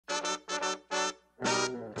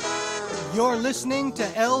You're listening to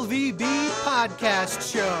LVB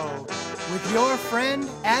Podcast Show with your friend,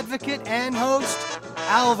 advocate, and host,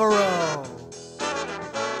 Alvaro.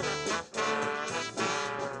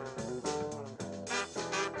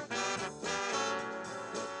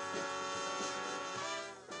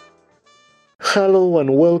 Hello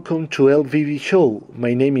and welcome to LVB Show.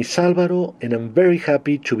 My name is Alvaro and I'm very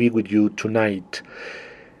happy to be with you tonight.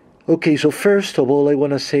 Okay, so first of all, I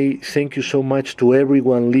want to say thank you so much to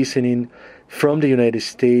everyone listening from the United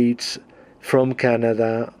States, from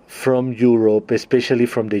Canada, from Europe, especially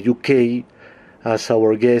from the UK, as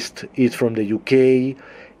our guest is from the UK.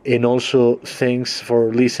 And also thanks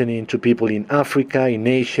for listening to people in Africa, in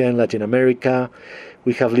Asia, and Latin America.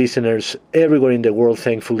 We have listeners everywhere in the world,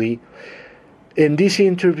 thankfully. And this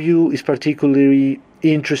interview is particularly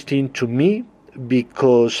interesting to me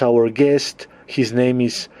because our guest, his name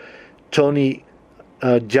is Tony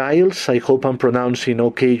Giles. I hope I'm pronouncing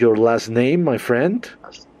okay your last name, my friend.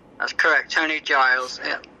 That's correct, Tony Giles.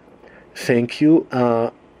 Yeah. Thank you.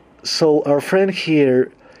 So our friend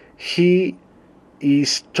here, he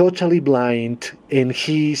is totally blind and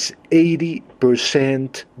he's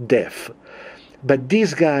 80% deaf. But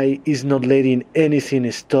this guy is not letting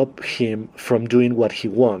anything stop him from doing what he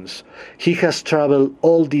wants. He has traveled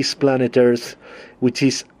all this planet Earth, which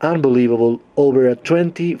is unbelievable, over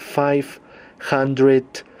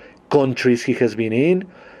 2,500 countries he has been in,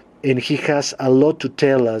 and he has a lot to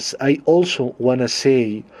tell us. I also want to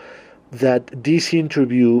say that this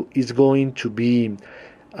interview is going to be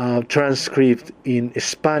transcribed in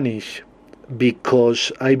Spanish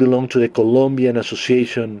because I belong to the Colombian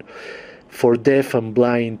Association for deaf and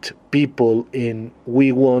blind people, and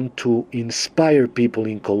we want to inspire people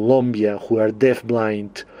in Colombia who are deaf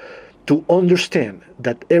blind to understand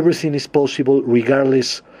that everything is possible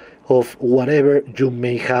regardless of whatever you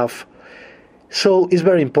may have. So it's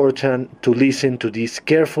very important to listen to this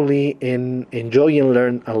carefully and enjoy and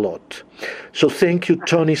learn a lot. So thank you,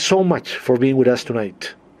 Tony, so much for being with us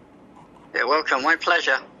tonight. You're welcome, my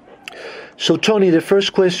pleasure. So Tony, the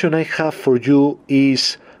first question I have for you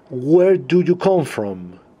is, where do you come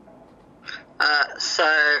from? So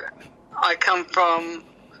I come from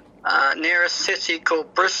near a city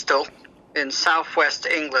called Bristol in southwest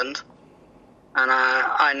England, and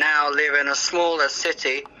I now live in a smaller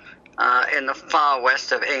city in the far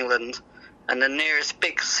west of England, and the nearest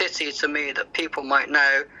big city to me that people might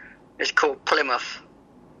know is called Plymouth.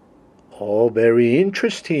 Oh, very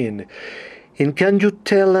interesting. And can you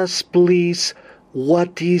tell us, please,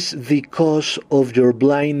 what is the cause of your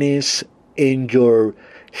blindness and your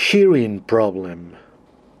hearing problem?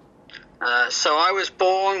 So I was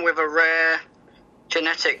born with a rare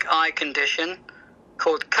genetic eye condition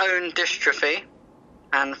called cone dystrophy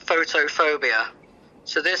and photophobia.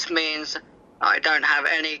 So this means I don't have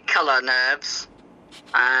any color nerves,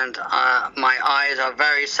 and my eyes are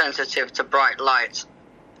very sensitive to bright light.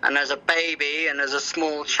 And as a baby and as a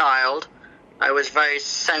small child, I was very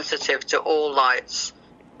sensitive to all lights,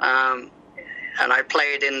 and I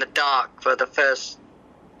played in the dark for the first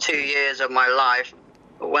 2 years of my life.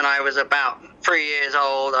 But when I was about 3 years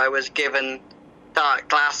old, I was given dark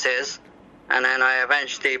glasses, and then I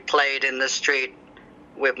eventually played in the street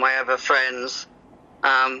with my other friends.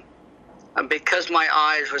 And because my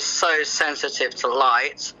eyes were so sensitive to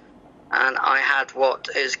light, and I had what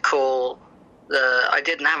is called I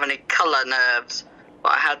didn't have any color nerves,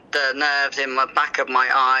 but I had the nerves in the back of my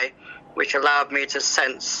eye, which allowed me to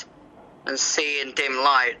sense and see in dim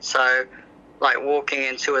light. So, like walking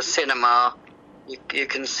into a cinema, you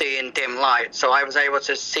can see in dim light. So I was able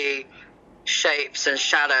to see shapes and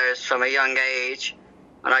shadows from a young age,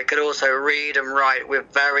 and I could also read and write with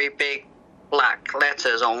very big black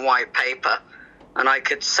letters on white paper, and I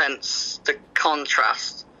could sense the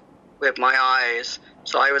contrast with my eyes.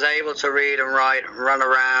 So I was able to read and write and run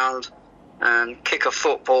around and kick a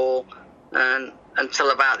football and until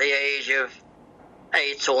about the age of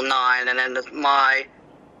 8 or 9, and then my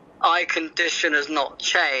eye condition has not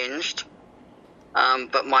changed,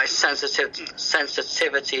 but my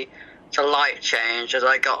sensitivity to light changed. As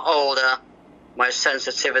I got older, my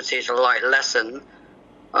sensitivity to light lessened,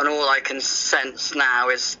 and all I can sense now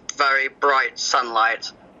is very bright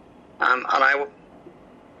sunlight.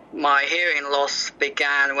 My hearing loss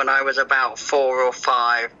began when I was about 4 or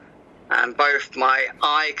 5, and both my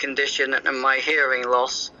eye condition and my hearing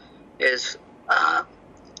loss is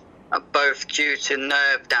both due to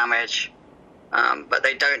nerve damage, but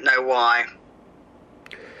they don't know why.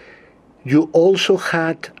 You also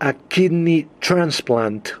had a kidney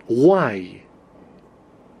transplant. Why?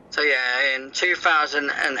 So yeah, in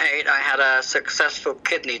 2008 I had a successful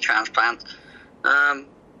kidney transplant.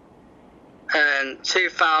 in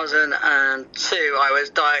 2002, I was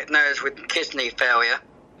diagnosed with kidney failure.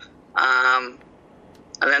 And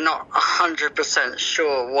they're not 100%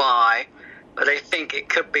 sure why, but they think it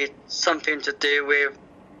could be something to do with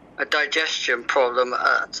a digestion problem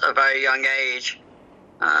at a very young age.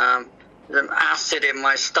 The acid in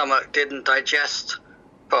my stomach didn't digest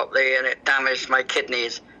properly and it damaged my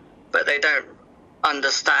kidneys, but they don't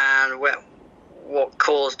understand what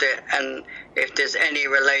caused it and if there's any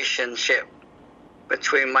relationship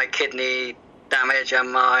between my kidney damage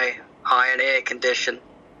and my eye and ear condition.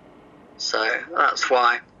 So that's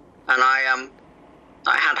why. And I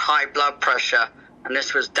had high blood pressure, and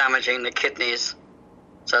this was damaging the kidneys,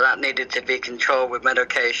 so that needed to be controlled with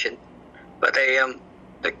medication. But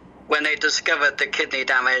when they discovered the kidney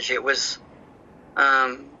damage, it was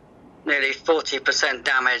nearly 40%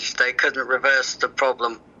 damaged. They couldn't reverse the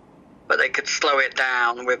problem, but they could slow it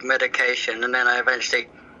down with medication, and then I eventually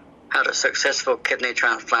had a successful kidney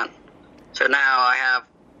transplant. So now I have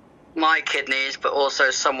my kidneys, but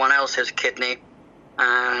also someone else's kidney,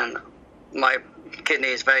 and my kidney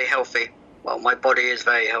is very healthy. Well, my body is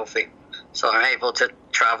very healthy, so I'm able to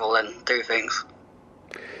travel and do things.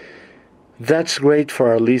 That's great for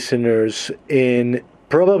our listeners, and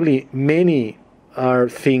probably many are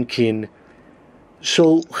thinking,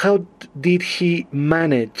 so how did he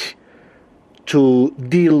manage to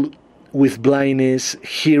deal with blindness,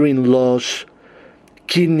 hearing loss,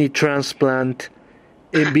 kidney transplant,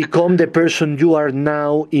 and become the person you are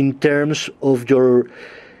now in terms of your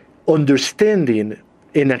understanding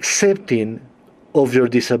and accepting of your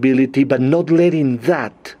disability, but not letting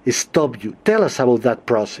that stop you? Tell us about that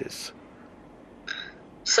process.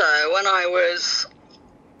 So when I was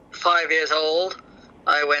 5 years old,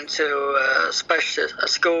 I went to a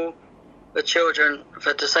school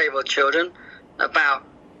for disabled children, about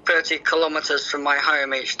 30 kilometers from my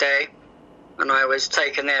home each day, and I was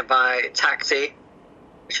taken there by taxi,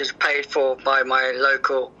 which was paid for by my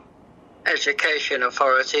local education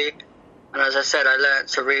authority. And as I said, I learned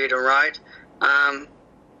to read and write. And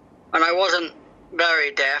I wasn't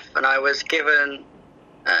very deaf, and I was given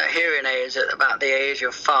hearing aids at about the age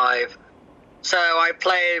of 5. So I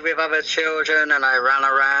played with other children, and I ran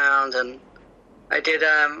around, and I did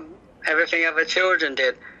everything other children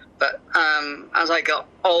did. But as I got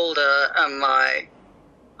older and my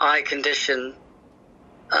eye condition,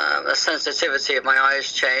 the sensitivity of my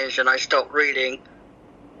eyes changed, and I stopped reading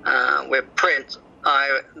with print.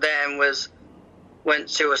 I then went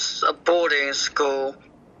to a boarding school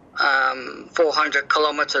 400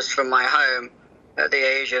 kilometers from my home at the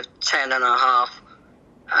age of 10 and a half.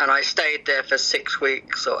 And I stayed there for 6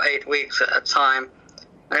 weeks or 8 weeks at a time.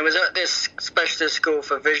 And it was at this specialist school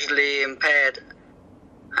for visually impaired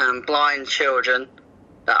and blind children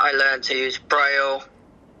that I learned to use Braille,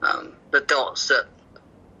 the dots that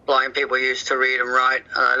blind people use to read and write.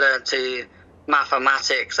 And I learned to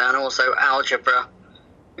mathematics and also algebra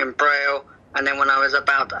in Braille. And then when I was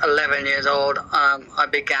about 11 years old, I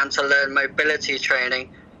began to learn mobility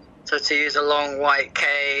training. So to use a long white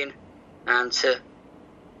cane and to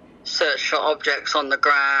search for objects on the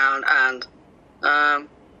ground and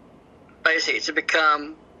basically to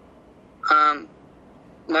become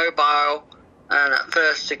mobile, and at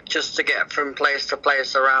first just to get from place to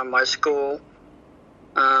place around my school,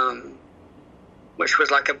 which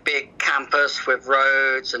was like a big campus with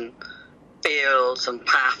roads and fields and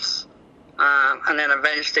paths, and then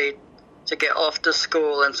eventually to get off the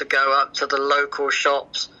school and to go up to the local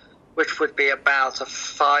shops, which would be about a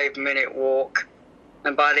 5-minute walk.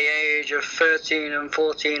 And by the age of 13 and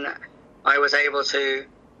 14, I was able to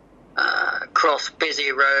cross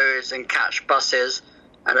busy roads and catch buses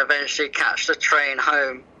and eventually catch the train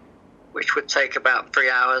home, which would take about 3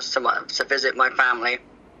 hours to visit my family.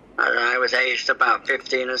 And I was aged about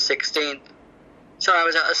 15 and 16. So I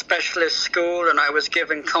was at a specialist school, and I was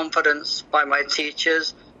given confidence by my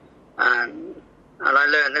teachers, and I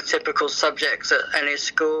learned the typical subjects at any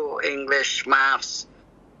school: English, maths,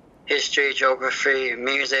 history, geography,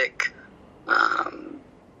 music,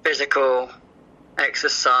 physical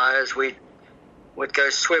exercise. We would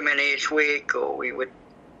go swimming each week, or we would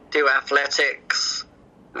do athletics,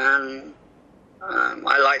 and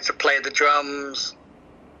I liked to play the drums.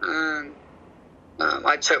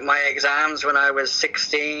 I took my exams when I was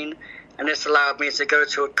 16, and this allowed me to go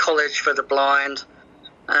to a college for the blind,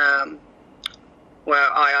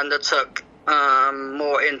 where I undertook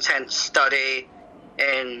more intense study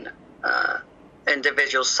in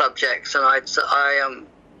individual subjects, and I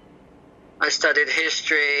studied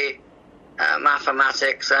history,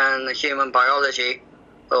 mathematics, and human biology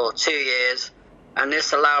for 2 years, and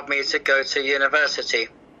this allowed me to go to university.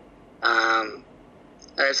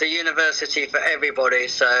 It's a university for everybody,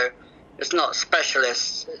 so it's not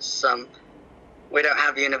specialists. It's we don't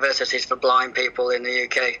have universities for blind people in the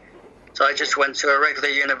UK. So I just went to a regular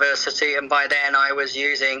university, and by then I was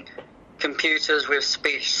using computers with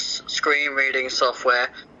speech screen reading software,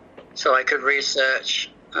 so I could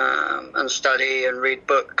research and study and read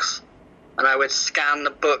books. And I would scan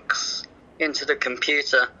the books into the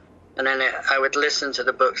computer, and then I would listen to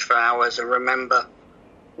the books for hours and remember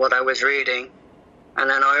what I was reading. And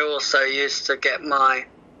then I also used to get my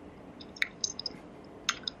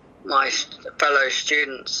fellow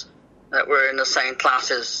students that were in the same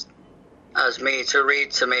classes as me to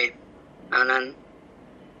read to me, and then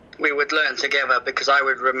we would learn together because I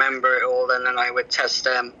would remember it all, and then I would test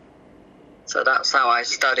them. So that's how I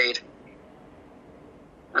studied,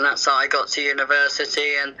 and that's how I got to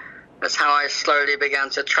university, and that's how I slowly began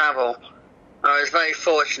to travel. I was very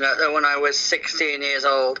fortunate that when I was 16 years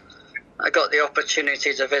old, I got the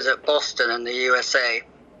opportunity to visit Boston in the USA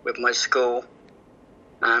with my school.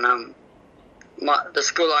 And the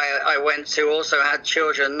school I went to also had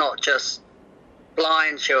children, not just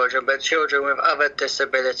blind children, but children with other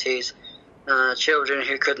disabilities, children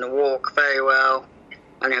who couldn't walk very well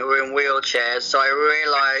and who were in wheelchairs. So I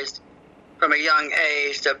realized from a young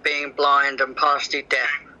age that being blind and partially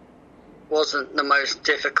deaf wasn't the most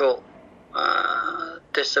difficult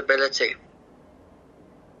disability.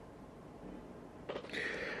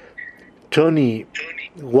 Tony,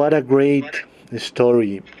 what a great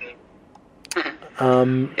story.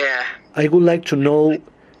 Yeah. I would like to know,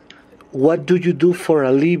 what do you do for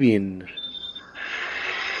a living?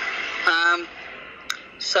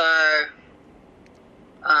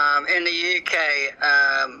 In the UK,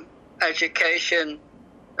 education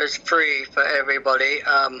is free for everybody,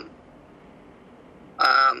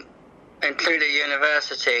 including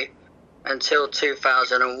university, until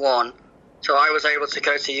 2001. So I was able to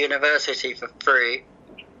go to university for free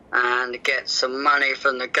and get some money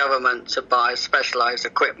from the government to buy specialized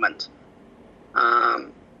equipment.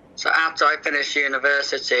 So after I finished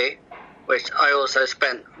university, which I also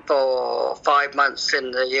spent for 5 months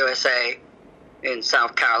in the USA, in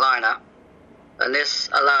South Carolina, and this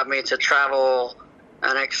allowed me to travel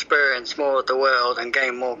and experience more of the world and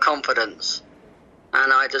gain more confidence.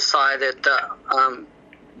 And I decided that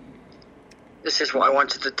this is what I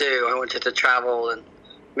wanted to do. I wanted to travel and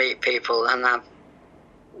meet people and have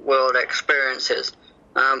world experiences.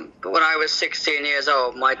 But when I was 16 years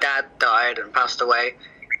old, my dad died and passed away,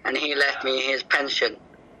 and he left me his pension.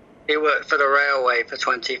 He worked for the railway for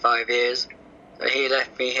 25 years, so he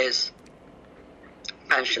left me his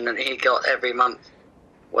pension that he got every month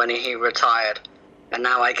when he retired, and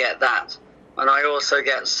now I get that. And I also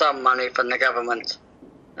get some money from the government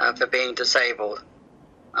for being disabled.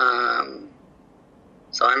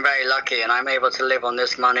 So I'm very lucky, and I'm able to live on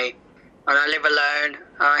this money. And I live alone.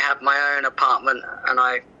 I have my own apartment, and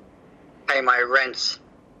I pay my rent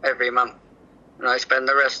every month. And I spend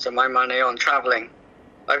the rest of my money on traveling.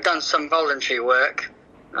 I've done some voluntary work.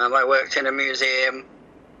 I worked in a museum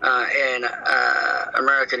in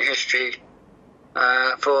American history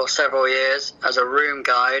for several years as a room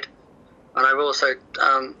guide. And I've also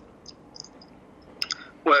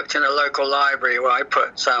worked in a local library where I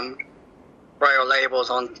put some braille labels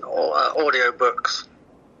on audio books,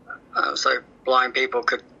 so blind people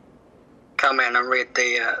could come in and read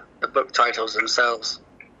the book titles themselves.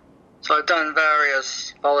 So I've done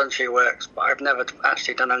various voluntary works, but I've never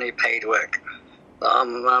actually done any paid work. But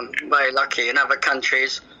I'm very lucky. In other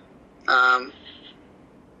countries around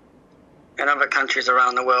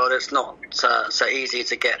the world, it's not so easy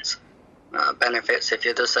to get benefits if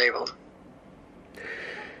you're disabled.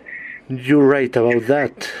 You're right about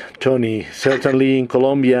that, Tony. Certainly in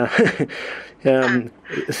Colombia,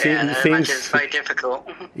 Things it's very difficult.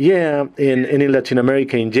 Yeah, in Latin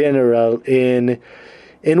America in general, and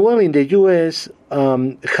well, in the US,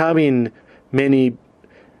 having many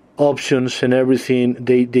options and everything,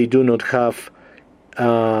 they do not have.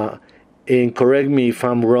 And correct me if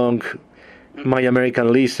I'm wrong, my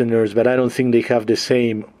American listeners, but I don't think they have the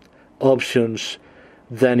same options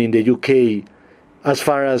than in the UK as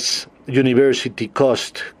far as university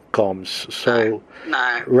cost comes. So,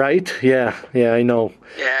 no. Right? Yeah, I know.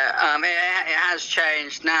 Yeah, it has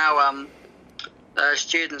changed now.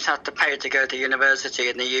 Students have to pay to go to university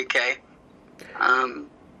in the UK,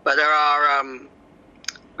 but there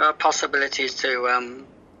are possibilities to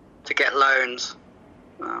get loans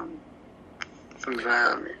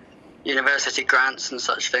from university grants and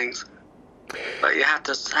such things. But you have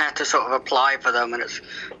to sort of apply for them, and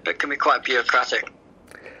it can be quite bureaucratic.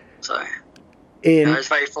 So I was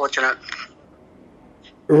very fortunate.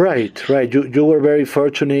 Right, right. You were very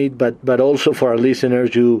fortunate, but also for our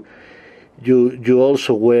listeners, you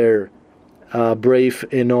also were brave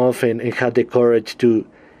enough and had the courage to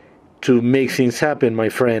make things happen, my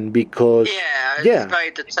friend. Because yeah,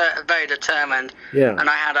 very determined. Yeah, and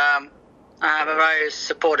I have a very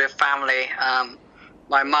supportive family.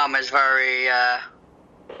 My mum is very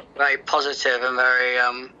positive and very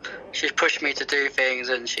she's pushed me to do things,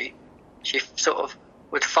 and she sort of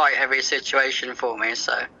would fight every situation for me.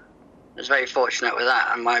 So I was very fortunate with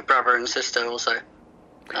that, and my brother and sister also,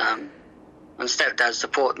 and stepdad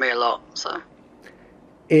support me a lot. So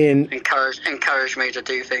and encourage me to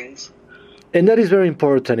do things. And that is very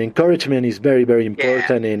important. Encouragement is very, very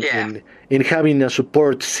important, and having a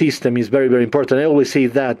support system is very, very important. I always say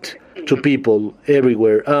that to people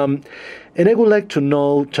everywhere. And I would like to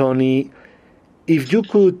know, Tony, if you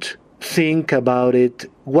could think about it,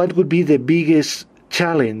 what would be the biggest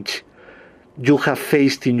challenge you have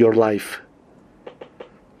faced in your life?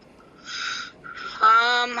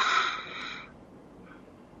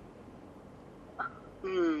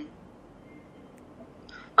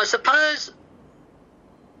 I suppose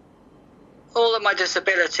all of my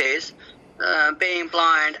disabilities, being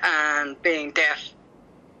blind and being deaf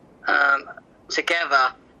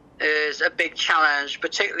together, is a big challenge,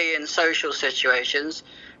 particularly in social situations,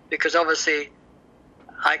 because obviously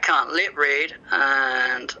I can't lip read,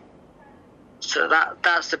 and so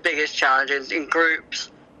that's the biggest challenge in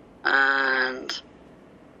groups, and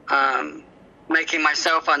making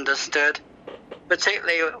myself understood,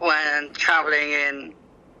 particularly when traveling in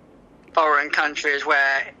foreign countries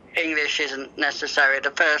where English isn't necessarily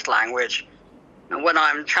the first language. And when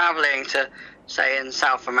I'm traveling to, say, in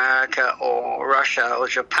South America or Russia or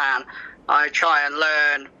Japan, I try and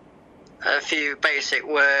learn a few basic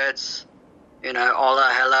words, hola,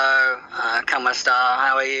 hello, como esta,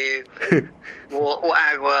 how are you,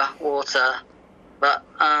 agua, water. But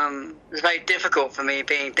it's very difficult for me,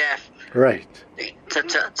 being deaf, right,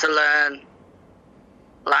 to learn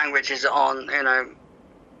languages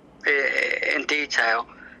in detail.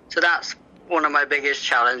 So that's one of my biggest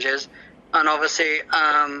challenges. And obviously,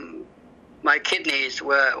 my kidneys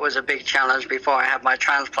was a big challenge before I had my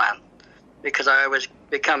transplant, because I was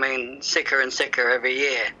becoming sicker and sicker every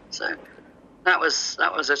year. So that was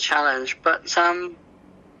a challenge. But I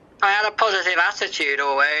had a positive attitude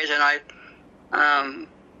always, and I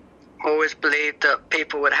always believed that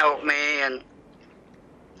people would help me, and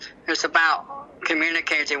it's about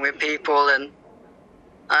communicating with people, and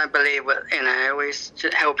I believe we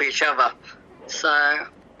should help each other. So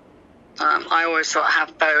I always sort of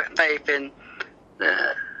have faith in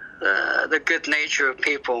the good nature of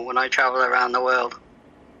people when I travel around the world.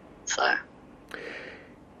 So.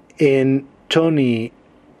 And Tony,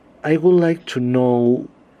 I would like to know,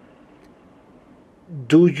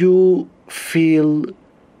 do you feel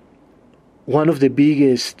one of the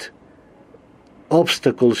biggest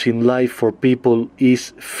obstacles in life for people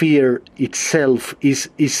is fear itself, is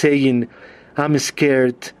saying, I'm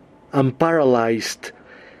scared, I'm paralyzed,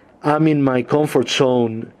 I'm in my comfort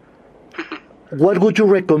zone? What would you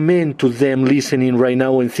recommend to them listening right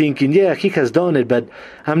now and thinking, yeah, he has done it, but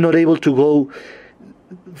I'm not able to go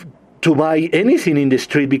to buy anything in the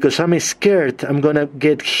street because I'm scared I'm going to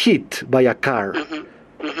get hit by a car?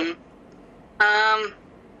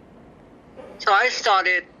 So I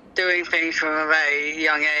started doing things from a very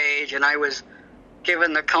young age, and I was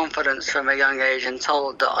given the confidence from a young age and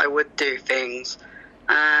told that I would do things.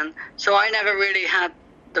 And so I never really had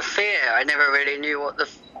the fear. I never really knew what the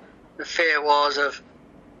fear was of,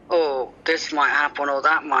 oh, this might happen or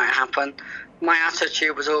that might happen. My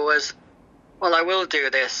attitude was always, well, I will do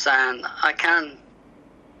this and I can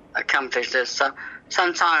accomplish this. So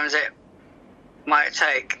sometimes it might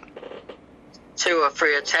take 2 or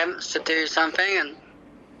 3 attempts to do something, and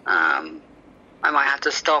I might have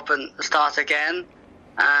to stop and start again.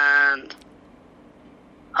 And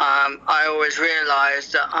I always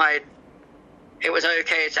realized that it was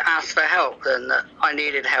okay to ask for help, and that I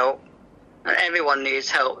needed help. And everyone needs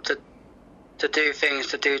help to do things,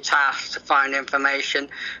 to do tasks, to find information,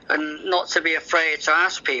 and not to be afraid to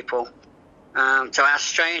ask people, to ask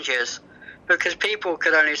strangers, because people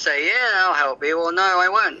could only say, yeah, I'll help you, or no, I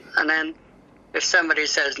won't. And then if somebody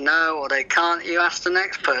says no or they can't, you ask the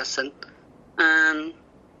next person. And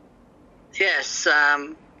yes,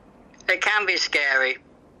 it can be scary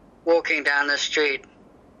walking down the street.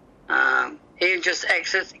 Even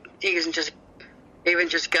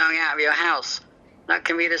just going out of your house, that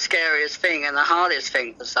can be the scariest thing and the hardest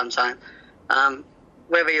thing for sometimes.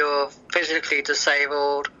 Whether you're physically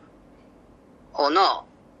disabled or not.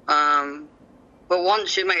 But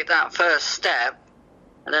once you make that first step,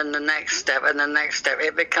 and then the next step, and the next step.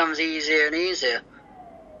 It becomes easier and easier.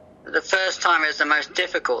 The first time is the most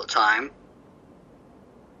difficult time,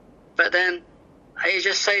 but then you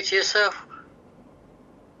just say to yourself,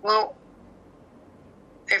 well,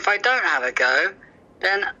 if I don't have a go,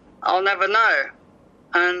 then I'll never know.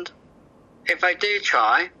 And if I do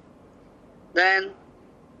try, then,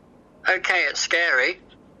 okay, it's scary,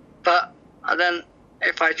 but then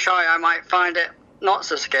if I try, I might find it not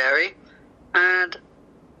so scary, and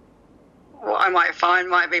what I might find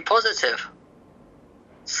might be positive.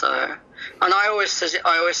 So, and I always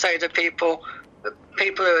say to people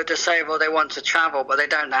who are disabled, they want to travel, but they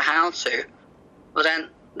don't know how to. Well, then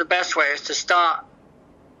the best way is to start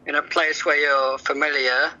in a place where you're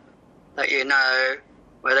familiar, that you know,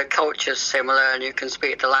 where the culture's similar and you can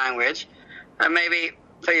speak the language. And maybe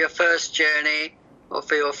for your first journey or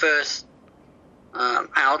for your first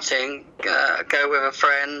outing, go with a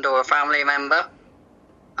friend or a family member,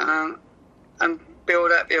 and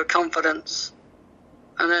build up your confidence,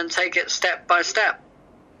 and then take it step by step.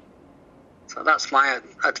 So that's my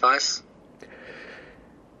advice.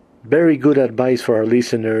 Very good advice for our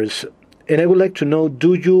listeners. And I would like to know,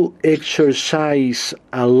 do you exercise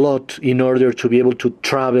a lot in order to be able to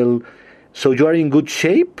travel, so you are in good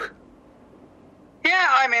shape? Yeah,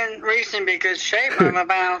 I'm in reasonably good shape. I'm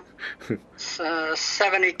about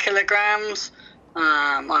 70 kilograms.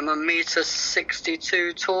 I'm a meter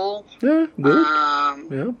 62 tall. Yeah, good.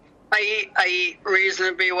 Yeah. I eat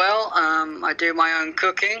reasonably well. I do my own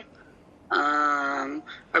cooking.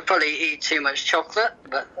 I probably eat too much chocolate,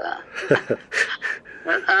 but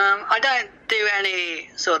I don't do any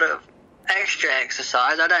sort of extra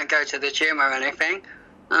exercise. I don't go to the gym or anything.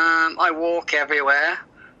 I walk everywhere,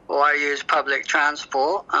 or I use public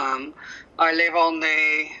transport. I live on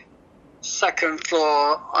the second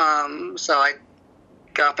floor, so I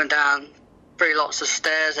go up and down 3 lots of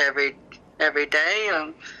stairs every day.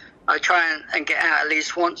 I try and get out at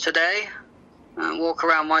least once a day and walk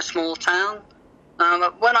around my small town.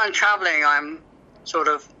 But when I'm traveling, I'm sort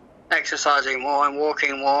of exercising more and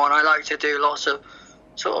walking more, and I like to do lots of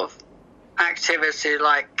sort of activity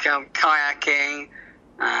like kayaking,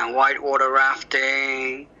 whitewater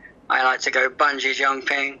rafting. I like to go bungee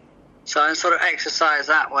jumping, so I sort of exercise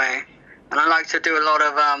that way. And I like to do a lot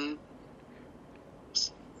of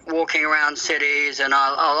walking around cities, and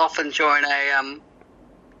I'll often join a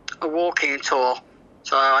walking tour,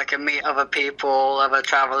 so I can meet other people, other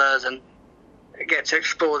travelers, and get to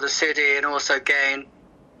explore the city and also gain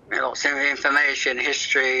lots of information,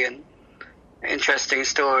 history, and interesting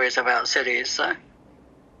stories about cities. So,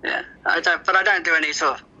 yeah, I don't do any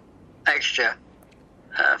sort of extra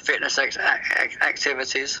fitness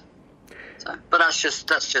activities. So, but that's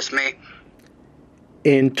just me.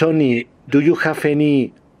 And Tony, do you have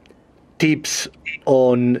any tips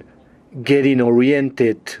on getting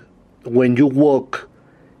oriented when you walk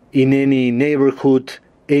in any neighborhood?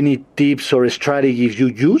 Any tips or strategies you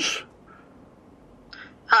use?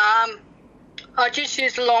 I just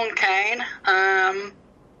use a long cane.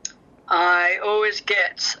 I always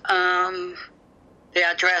get the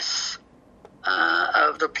address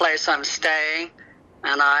of the place I'm staying,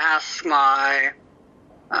 and I ask my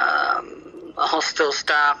hostel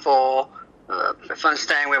staff, or if I'm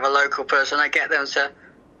staying with a local person, I get them to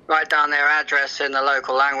write down their address in the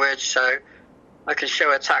local language, so I can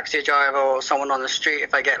show a taxi driver or someone on the street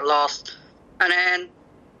if I get lost. And then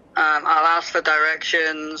I'll ask for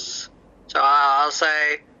directions. So I'll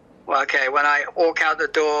say, well, okay, when I walk out the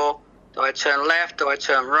door, do I turn left, do I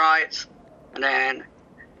turn right? And then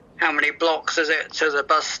how many blocks is it to the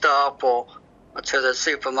bus stop, or to the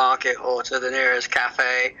supermarket, or to the nearest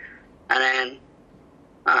cafe? And then,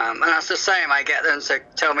 and that's the same. I get them to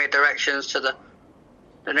tell me directions to the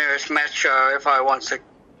nearest metro if I want to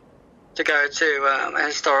go to a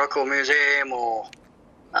historical museum or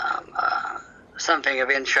something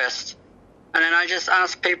of interest. And then I just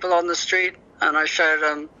ask people on the street, and I show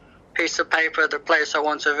them a piece of paper, the place I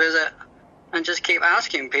want to visit, and just keep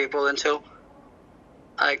asking people until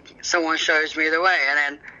someone shows me the way. And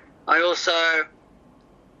then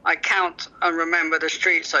I count and remember the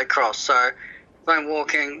streets I cross. So if I'm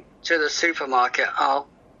walking to the supermarket, I'll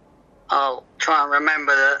try and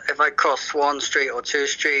remember that if I cross 1 street or 2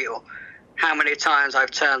 street, or how many times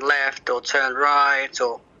I've turned left or turned right,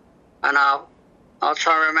 and I'll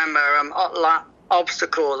try and remember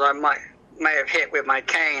obstacles I may have hit with my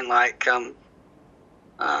cane, like have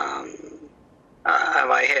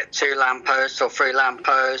I hit 2 lampposts or 3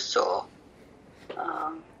 lampposts, or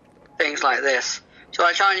things like this. So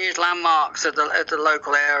I try and use landmarks at the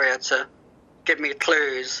local area to give me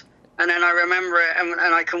clues, and then I remember it, and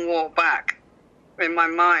I can walk back in my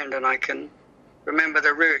mind, and I can remember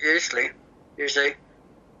the route usually.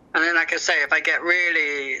 And then, like I say, if I get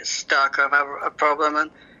really stuck or have a problem,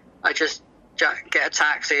 and I just get a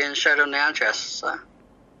taxi and show them the address. So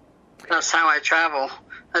that's how I travel.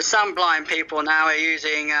 And some blind people now are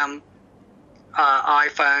using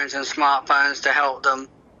iPhones and smartphones to help them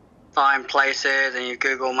find places, and you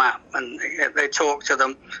Google Map and they talk to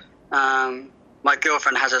them. My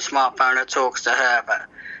girlfriend has a smartphone that talks to her, but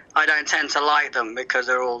I don't tend to like them because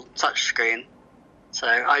they're all touchscreen. So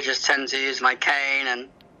I just tend to use my cane and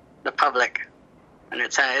the public, and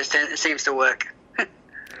it seems to work.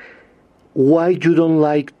 Why you don't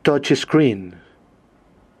like touch screen?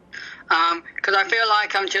 Because I feel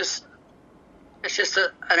like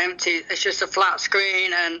it's just a flat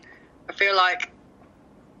screen, and I feel like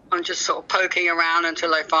I'm just sort of poking around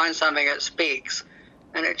until I find something that speaks,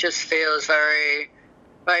 and it just feels very,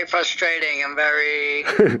 very frustrating and very,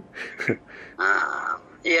 I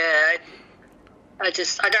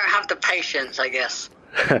don't have the patience, I guess.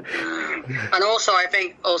 And also, I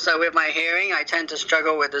think with my hearing, I tend to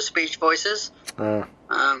struggle with the speech voices.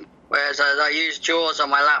 Whereas I use JAWS on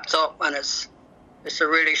my laptop, and it's a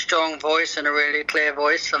really strong voice and a really clear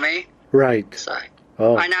voice for me. Right. So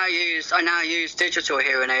oh. I now use digital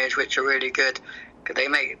hearing aids, which are really good because they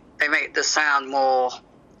make the sound more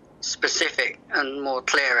specific and more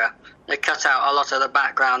clearer. They cut out a lot of the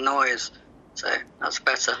background noise, so that's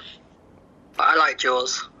better. But I like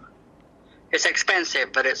JAWS. It's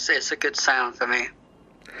expensive, but it's a good sound for me.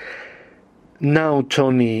 Now,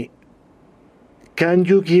 Tony, can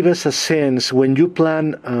you give us a sense when you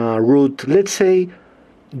plan a route? Let's say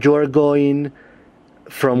you are going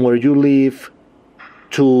from where you live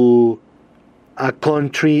to a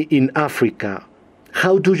country in Africa.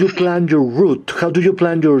 How do you plan your route? How do you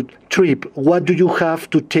plan your trip? What do you have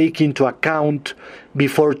to take into account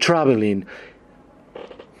before traveling?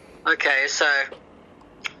 Okay, so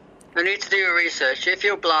I need to do your research. If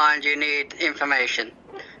you're blind, you need information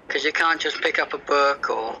because you can't just pick up a book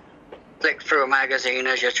or flick through a magazine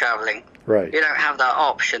as you're traveling. Right. You don't have that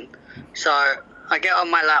option. So I get on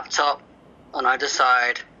my laptop and I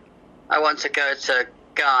decide I want to go to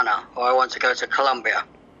Ghana or I want to go to Colombia.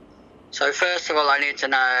 So first of all, I need to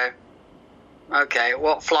know, okay,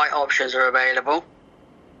 what flight options are available,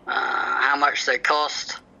 how much they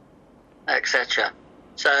cost, etc.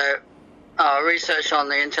 So I'll research on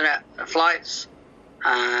the internet flights,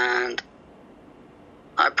 and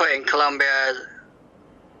I put in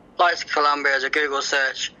flights to Colombia as a Google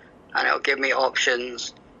search, and it'll give me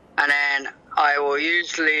options. And then I will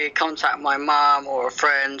usually contact my mom or a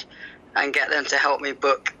friend and get them to help me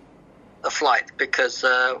book the flight because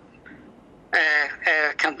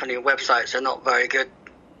air company websites are not very good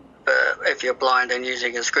if you're blind and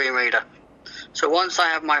using a screen reader. So once I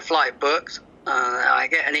have my flight booked, I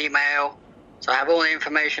get an email. So I have all the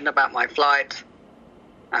information about my flight,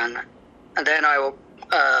 and then I will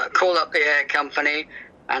call up the air company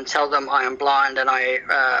and tell them I am blind and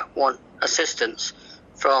I want assistance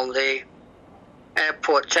from the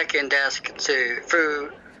airport check-in desk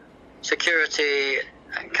through security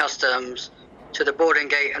and customs to the boarding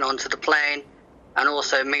gate and onto the plane, and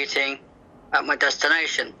also meeting at my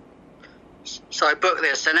destination. So I book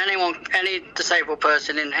this, and any disabled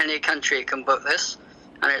person in any country can book this,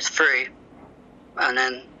 and it's free. And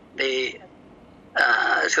then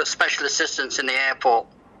it's got special assistance in the airport.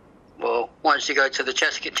 Well, once you go to the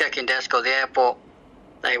check-in desk or the airport,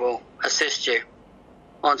 they will assist you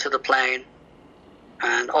onto the plane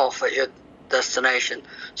and off at your destination.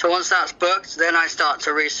 So once that's booked, then I start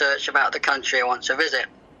to research about the country I want to visit.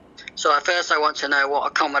 So at first I want to know what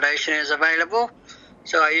accommodation is available.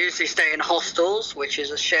 So I usually stay in hostels, which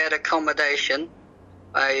is a shared accommodation.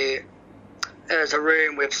 There's a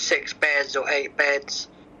room with 6 beds or 8 beds,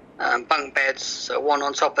 bunk beds, so one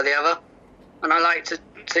on top of the other. And I like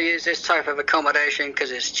to use this type of accommodation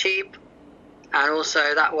because it's cheap, and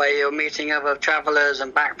also that way you're meeting other travellers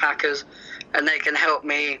and backpackers, and they can help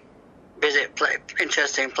me visit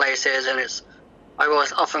interesting places. And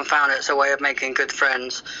I've often found it's a way of making good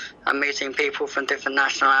friends and meeting people from different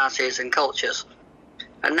nationalities and cultures.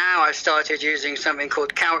 And now I've started using something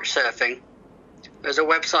called couch surfing. There's a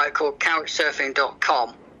website called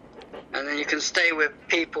couchsurfing.com, and then you can stay with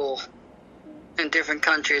people in different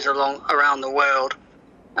countries around the world,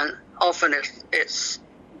 and often it's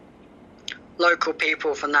local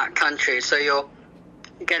people from that country, so you're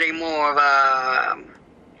getting more of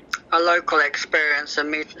a local experience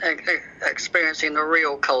and experiencing the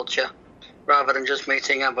real culture rather than just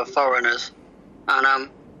meeting other foreigners. And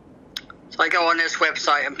so I go on this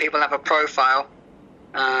website, and people have a profile.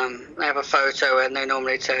 They have a photo, and they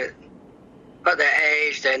normally put their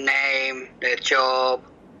age, their name, their job,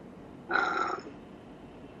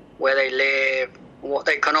 where they live, what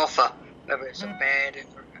they can offer, whether it's a bed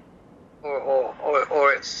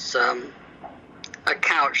or it's a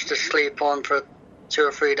couch to sleep on for 2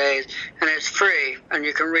 or 3 days, and it's free, and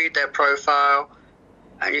you can read their profile,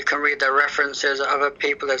 and you can read their references of other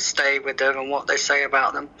people that stayed with them and what they say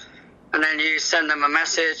about them, and then you send them a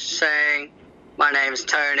message saying, my name's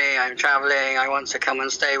Tony, I'm traveling, I want to come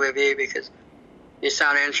and stay with you because you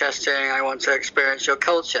sound interesting, I want to experience your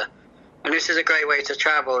culture. And this is a great way to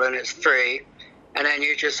travel, and it's free, and then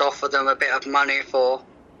you just offer them a bit of money for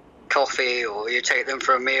coffee, or you take them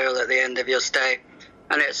for a meal at the end of your stay,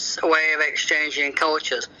 and it's a way of exchanging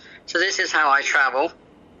cultures. So this is how I travel.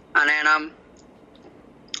 And then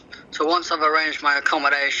so once I've arranged my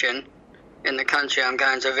accommodation in the country I'm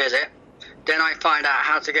going to visit, then I find out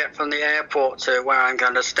how to get from the airport to where I'm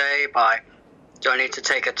going to stay by, do I need to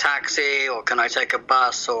take a taxi, or can I take a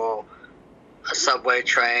bus or a subway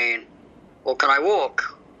train, or can I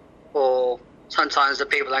walk? Or sometimes the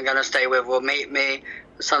people I'm going to stay with will meet me,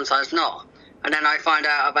 sometimes not. And then I find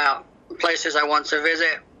out about places I want to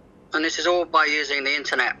visit, and this is all by using the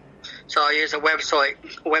internet. So I use a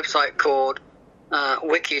website called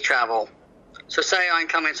Wiki Travel. So say I'm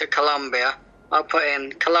coming to Colombia, I'll put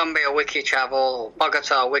in Colombia Wiki Travel or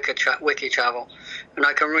Bogota Wiki Travel, and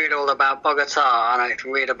I can read all about Bogota, and I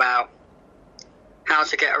can read about how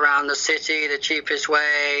to get around the city the cheapest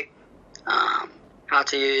way, how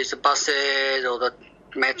to use the buses or the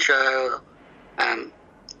metro,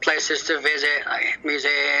 places to visit, like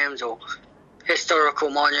museums or historical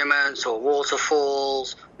monuments or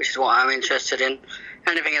waterfalls, which is what I'm interested in.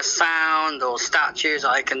 Anything as sound or statues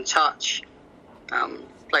I can touch,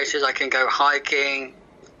 places I can go hiking,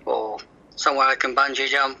 or somewhere I can bungee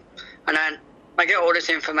jump. And then I get all this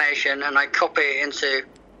information and I copy it into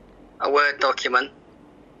a Word document,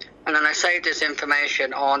 and then I save this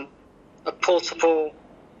information on a portable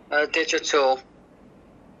digital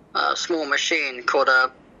small machine called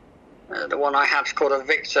the one I have is called a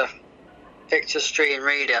Victor Stream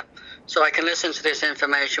Reader. So I can listen to this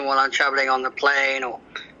information while I'm traveling on the plane or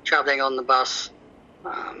traveling on the bus.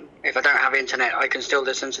 If I don't have internet, I can still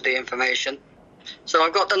listen to the information. So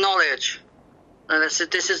I've got the knowledge. And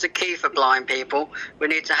this is the key for blind people. We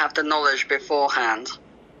need to have the knowledge beforehand.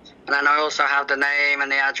 And then I also have the name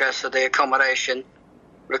and the address of the accommodation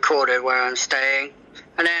recorded where I'm staying.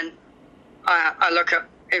 And then I look at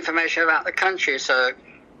information about the country. So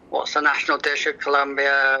what's the national dish of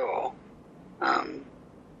Colombia, or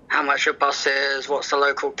how much a bus is, what's the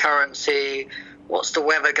local currency, what's the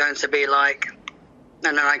weather going to be like.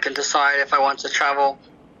 And then I can decide if I want to travel,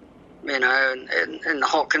 in the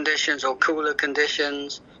hot conditions or cooler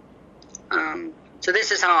conditions. So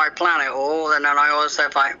this is how I plan it all. And then I also,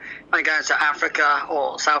 if I go into Africa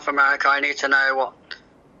or South America, I need to know what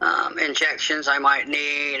injections I might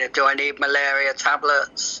need. Do I need malaria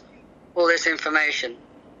tablets? All this information.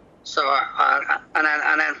 So, and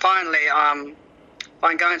then finally, if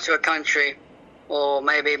I'm going to a country, or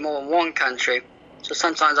maybe more than one country, so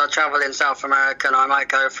sometimes I'll travel in South America and I might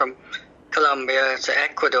go from Colombia to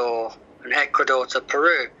Ecuador, and Ecuador to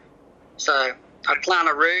Peru. So I plan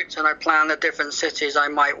a route and I plan the different cities I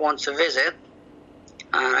might want to visit,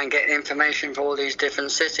 and get information for all these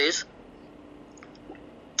different cities.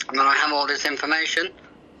 And then I have all this information,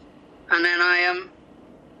 and then I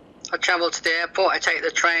travel to the airport. I take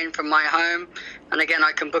the train from my home, and again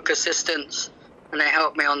I can book assistance, and they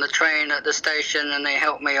help me on the train at the station, and they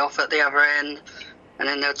help me off at the other end, and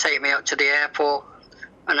then they'll take me up to the airport,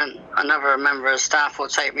 and then another member of staff will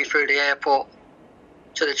take me through the airport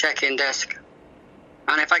to the check-in desk.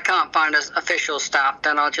 And if I can't find an official staff,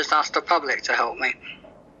 then I'll just ask the public to help me.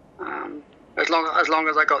 As long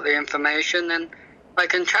as I got the information, then I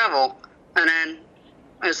can travel. And then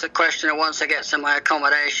it's the question of, once I get to my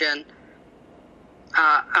accommodation,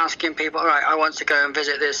 asking people, all right, I want to go and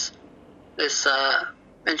visit this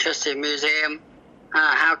interesting museum.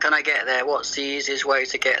 How can I get there? What's the easiest way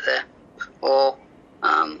to get there? Or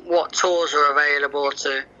what tours are available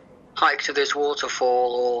to hike to this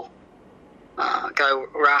waterfall, or go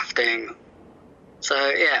rafting? So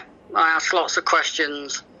yeah, I ask lots of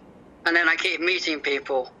questions, and then I keep meeting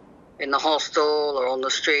people in the hostel or on the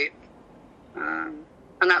street, and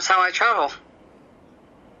that's how I travel.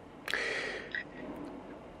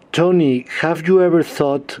 Tony, have you ever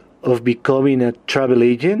thought of becoming a travel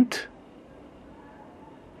agent?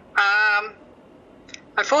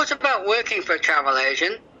 I thought about working for a travel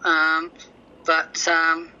agent, but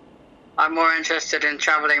I'm more interested in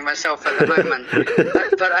traveling myself at the moment.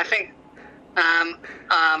 but I think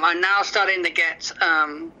I'm now starting to get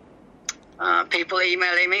people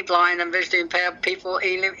emailing me, blind and visually impaired people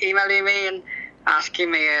emailing me and asking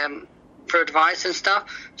me for advice and stuff.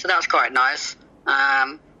 So that's quite nice.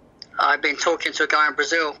 I've been talking to a guy in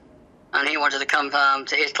Brazil, and he wanted to come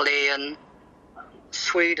to Italy and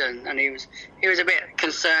Sweden, and he was a bit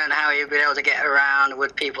concerned how he'd be able to get around,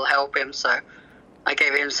 would people help him. So I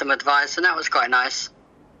gave him some advice, and that was quite nice.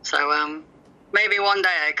 So maybe one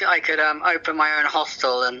day I could open my own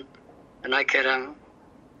hostel and I could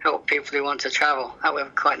help people who want to travel. That would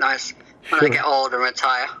be quite nice when I get old and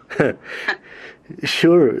retire.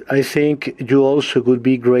 Sure. I think you also could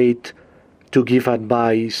be great to give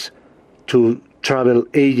advice to travel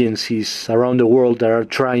agencies around the world that are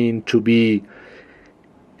trying to be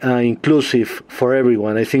inclusive for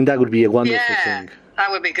everyone. I think that would be a wonderful thing. That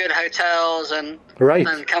would be good. Hotels and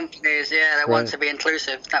companies, that want to be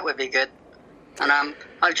inclusive. That would be good. And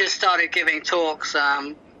I've just started giving talks.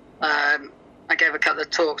 I gave a couple of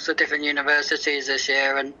talks to different universities this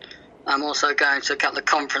year, and I'm also going to a couple of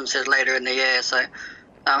conferences later in the year. So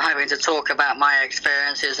I'm having to talk about my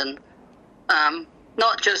experiences, and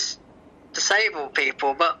not just disabled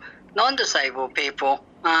people, but non-disabled people,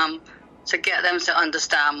 to get them to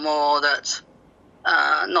understand more that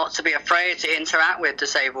not to be afraid to interact with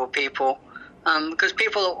disabled people, because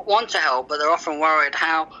people want to help, but they're often worried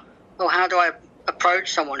how do I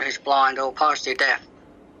approach someone who's blind or partially deaf?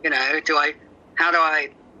 How do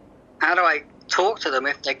I talk to them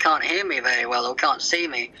if they can't hear me very well or can't see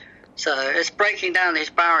me? So it's breaking down these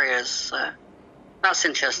barriers. So that's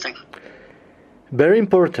interesting. Very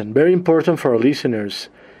important for our listeners.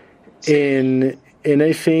 And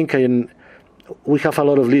I think we have a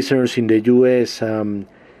lot of listeners in the U.S.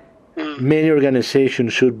 Many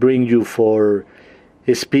organizations should bring you for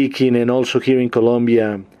speaking, and also here in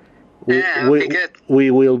Colombia. We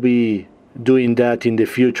will be doing that in the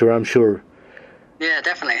future, I'm sure. Yeah,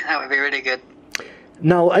 definitely. That would be really good.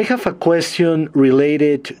 Now, I have a question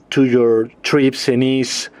related to your trips, and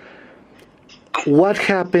is, what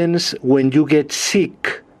happens when you get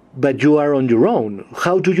sick but you are on your own?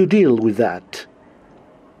 How do you deal with that?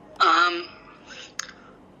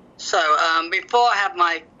 Before I had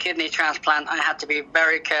my kidney transplant, I had to be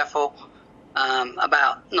very careful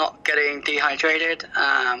about not getting dehydrated,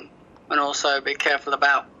 and also be careful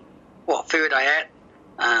about what food I ate.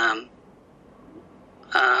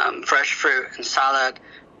 Fresh fruit and salad,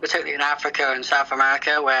 particularly in Africa and South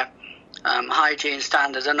America, where hygiene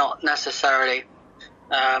standards are not necessarily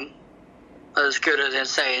as good as,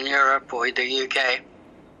 say, in Europe or the UK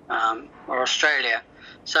or Australia.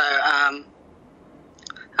 So I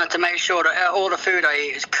have to make sure that all the food I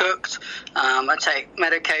eat is cooked. I take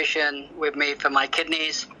medication with me for my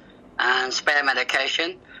kidneys and spare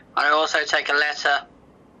medication. I also take a letter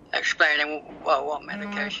explaining what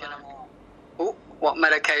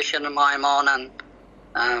medication I'm on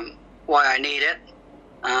and why I need it.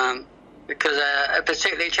 Because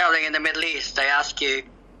particularly traveling in the Middle East, they ask you,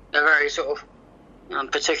 they're very sort of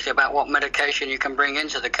particular about what medication you can bring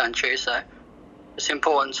into the country. So it's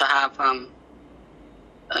important to have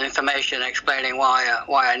information explaining why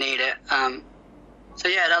I need it. So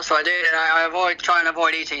yeah, that's what I do. I try and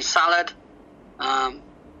avoid eating salad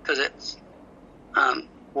because it's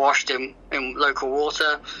washed in local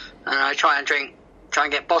water, and I try and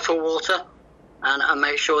get bottled water, and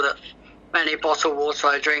make sure that any bottled water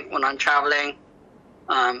I drink when I'm traveling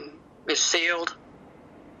is sealed.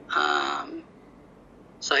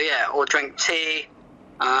 So yeah, or drink tea.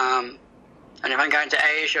 And if I'm going to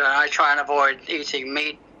Asia, I try and avoid eating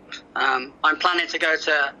meat. I'm planning to go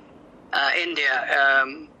to India,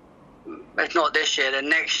 if not this year, then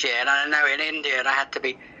next year. And I know in India I had to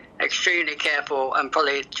be extremely careful and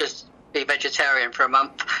probably just be vegetarian for a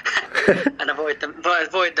month and avoid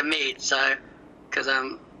the meat. So,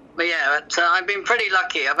 I've been pretty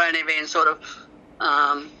lucky. I've only been sort of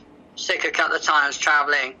sick a couple of times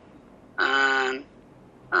traveling, and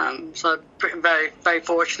so very, very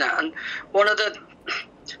fortunate. And one of the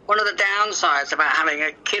downsides about having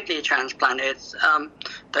a kidney transplant is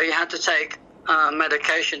that you have to take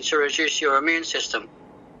medication to reduce your immune system,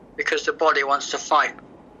 because the body wants to fight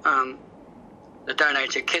the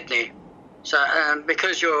donated kidney. So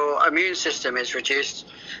because your immune system is reduced,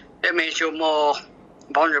 it means you're more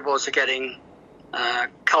vulnerable to getting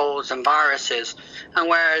colds and viruses. And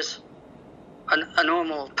whereas a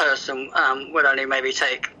normal person would only maybe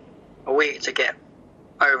take a week to get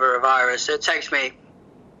over a virus, it takes me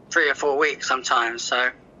 3 or 4 weeks sometimes. So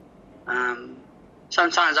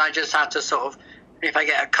sometimes I just have to sort of, if I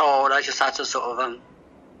get a cold, I just have to sort of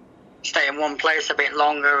stay in one place a bit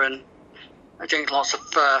longer, and I drink lots of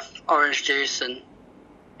orange juice and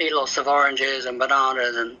eat lots of oranges and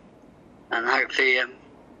bananas, and and hopefully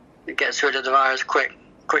it gets rid of the virus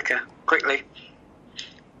quickly.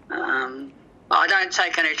 I don't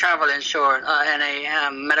take any travel insurance, any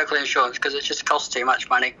medical insurance, because it just costs too much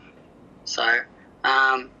money. So,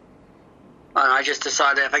 and I just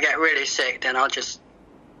decided if I get really sick, then I'll just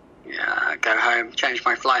go home, change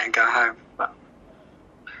my flight and go home. But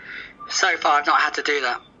so far I've not had to do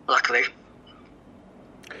that, luckily.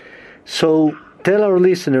 So tell our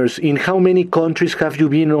listeners, in how many countries have you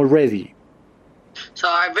been already? So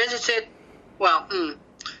I visited,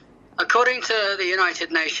 according to the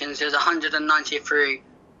United Nations, there's 193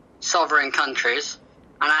 sovereign countries,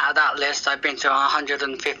 and out of that list I've been to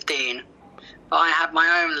 115. But I have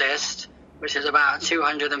my own list, which is about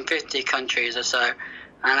 250 countries or so,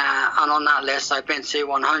 and on that list I've been to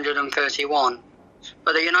 131.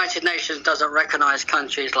 But the United Nations doesn't recognize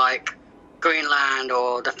countries like Greenland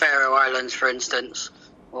or the Faroe Islands, for instance,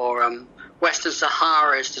 or Western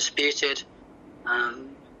Sahara is disputed,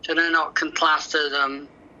 so they're not classed as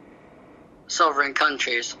sovereign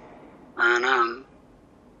countries. And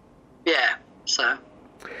so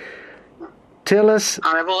tell us.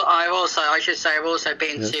 I've also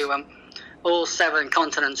been to all 7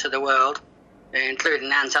 continents of the world,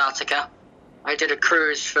 including Antarctica. I did a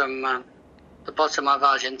cruise from the bottom of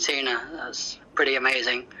Argentina. That's pretty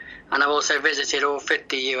amazing. And I've also visited all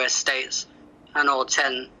 50 US states and all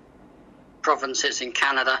 10 provinces in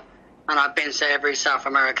Canada. And I've been to every South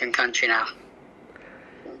American country now.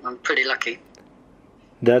 I'm pretty lucky.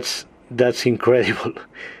 That's incredible.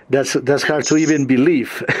 That's hard to even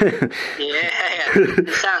believe.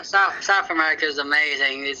 Yeah. South America is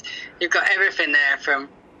amazing. You've got everything there, from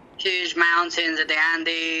huge mountains at the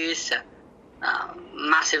Andes to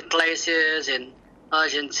massive glaciers in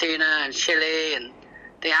Argentina and Chile and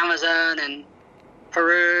the Amazon and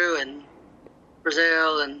Peru and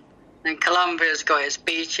Brazil, and then Colombia's got its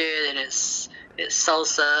beaches and its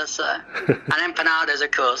salsa, and empanadas,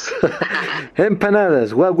 of course.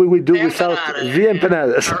 Empanadas. What will we do without the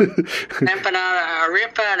empanadas? Empanada,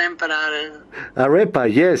 arepa and empanadas.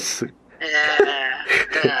 Arepa, yes.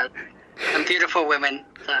 Yeah. And beautiful women.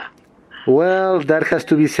 So. Well, that has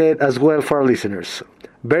to be said as well for our listeners.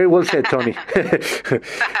 Very well said, Tony.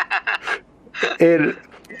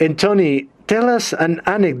 And Tony, tell us an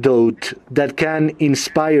anecdote that can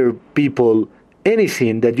inspire people,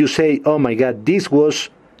 anything that you say, oh my God, this was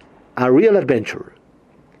a real adventure.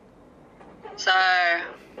 So,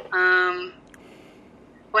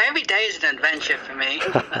 every day is an adventure for me.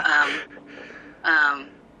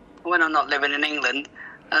 When I'm not living in England.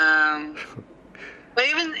 But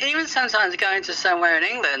even sometimes going to somewhere in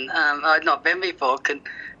England I've not been before can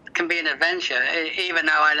be an adventure, even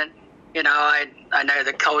though I don't. I know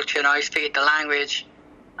the culture and I speak the language.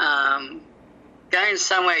 Going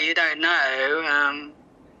somewhere you don't know,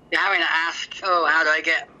 you're having to ask, how do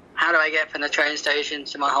I get from the train station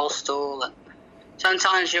to my hostel? And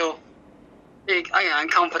sometimes you're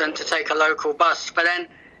confident to take a local bus, but then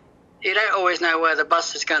you don't always know where the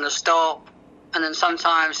bus is going to stop. And then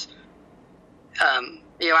sometimes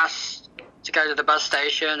you ask to go to the bus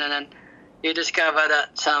station, and then you discover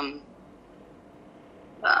that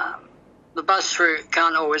the bus route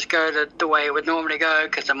can't always go the way it would normally go,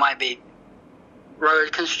 because there might be road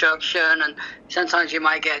construction, and sometimes you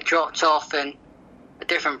might get dropped off in a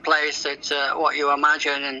different place to what you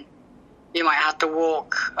imagine, and you might have to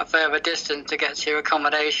walk a further distance to get to your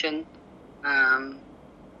accommodation.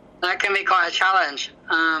 That can be quite a challenge.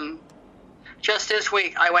 Just this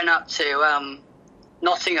week I went up to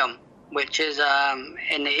Nottingham, which is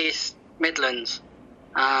in the East Midlands,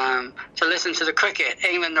 to listen to the cricket.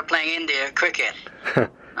 England are playing India cricket,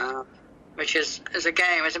 which is a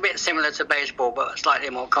game. It's a bit similar to baseball, but slightly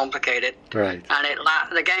more complicated. Right.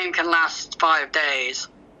 And the game can last 5 days.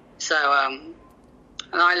 So,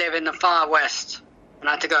 and I live in the far west, and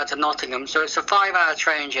I had to go to Nottingham. So it's a 5-hour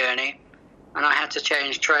train journey, and I had to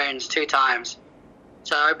change trains 2 times.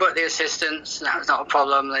 So I booked the assistants, and that was not a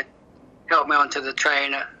problem. They helped me onto the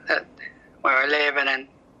train at where I live, and then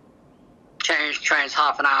changed trains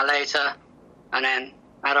half an hour later, and then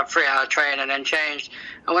I had a 3-hour train and then changed.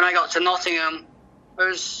 And when I got to Nottingham, it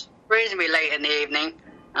was reasonably late in the evening,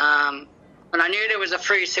 and I knew there was a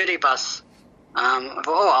free city bus. I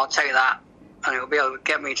thought, I'll take that, and it'll be able to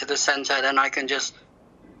get me to the centre, then I can just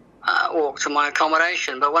walk to my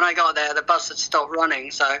accommodation. But when I got there, the bus had stopped running,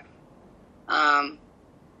 so I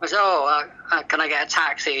said, can I get a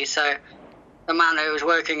taxi? So the man who was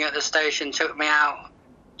working at the station took me out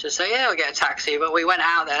to say, I'll get a taxi. But we went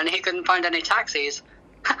out there and he couldn't find any taxis.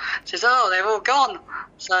 He says, they've all gone.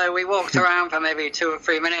 So we walked around for maybe 2 or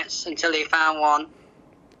 3 minutes until he found one.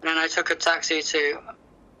 And then I took a taxi to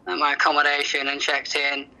my accommodation and checked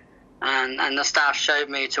in, and the staff showed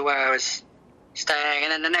me to where I was staying.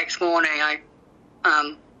 And then the next morning,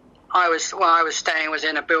 I was staying was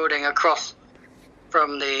in a building across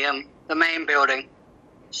from the main building.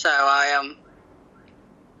 So I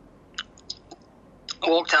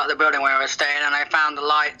walked out of the building where I was staying, and I found the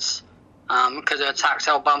lights because there were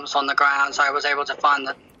tactile bumps on the ground. So I was able to find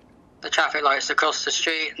the traffic lights across the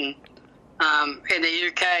street. And in the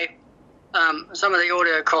UK, some of the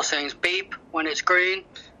audio crossings beep when it's green,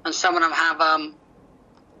 and some of them have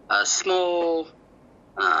a small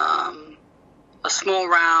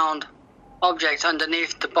round object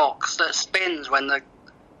underneath the box that spins when the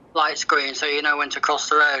light's green, so you know when to cross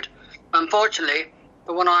the road. Unfortunately,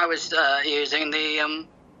 the one I was using, the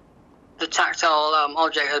tactile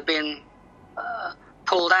object had been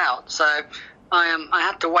pulled out, so I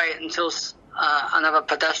had to wait until another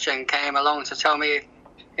pedestrian came along to tell me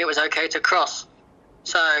it was okay to cross.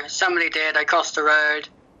 So somebody did. I crossed the road,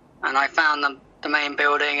 and I found the main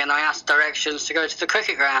building, and I asked directions to go to the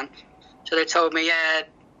cricket ground. So they told me, yeah,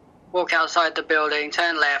 walk outside the building,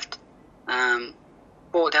 turn left,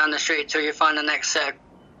 walk down the street till you find the next set of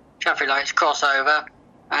traffic lights, cross over,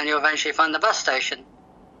 and you'll eventually find the bus station.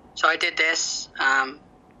 So I did this, and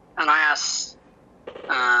I asked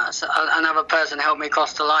another person to help me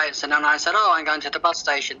cross the lights, and then I said, I'm going to the bus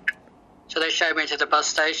station. So they showed me to the bus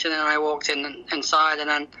station, and I walked inside, and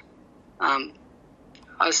then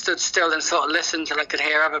I stood still and sort of listened till I could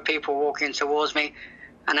hear other people walking towards me,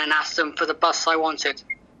 and then asked them for the bus I wanted.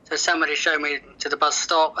 So somebody showed me to the bus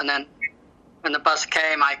stop, and then when the bus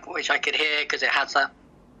came, which I could hear because it has a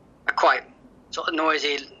quite sort of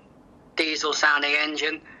noisy diesel-sounding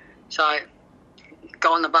engine, so I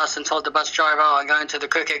got on the bus and told the bus driver, I'm going to the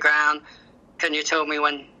cricket ground. Can you tell me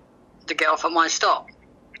when to get off at my stop?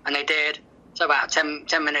 And they did. So about a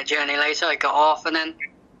 10-minute journey later, I got off, and then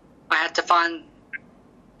I had to find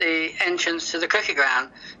the entrance to the cricket ground.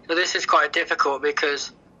 So this is quite difficult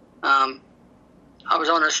because I was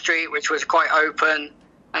on a street which was quite open,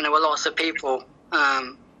 and there were lots of people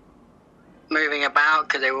moving about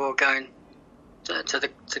because they were all going to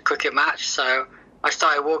the cricket match. So I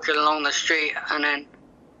started walking along the street, and then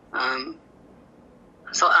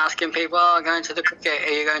started asking people, I'm going to the cricket. Are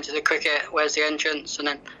you going to the cricket? Where's the entrance? And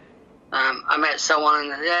then I met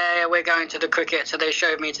someone, and yeah, we're going to the cricket. So they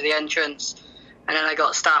showed me to the entrance, and then I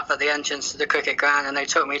got staff at the entrance to the cricket ground, and they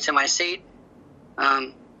took me to my seat.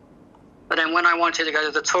 But then when I wanted to go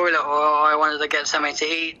to the toilet, or I wanted to get something to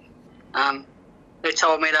eat, they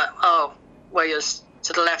told me that, where you're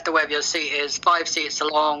to the left of where your seat is, 5 seats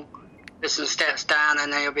along, there's some steps down,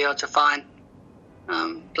 and then you'll be able to find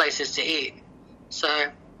places to eat. So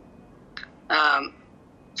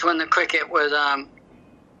when the cricket was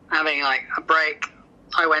having like a break,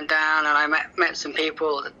 I went down and I met some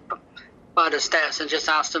people by the steps and just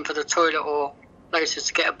asked them for the toilet or places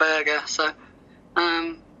to get a burger. So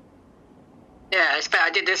I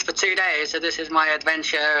did this for 2 days. So this is my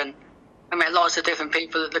adventure, and I met lots of different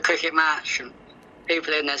people at the cricket match, and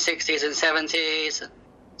people in their 60s and 70s,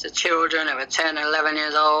 to children who were 10 and 11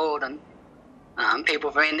 years old, and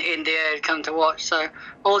people from India had come to watch. So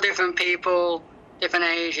all different people, different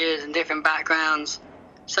ages and different backgrounds.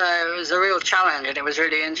 So it was a real challenge, and it was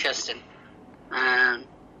really interesting. And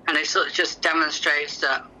it sort of just demonstrates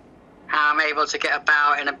that how I'm able to get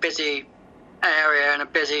about in a busy area, in a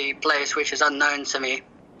busy place which is unknown to me,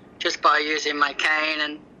 just by using my cane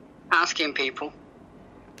and asking people.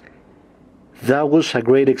 That was a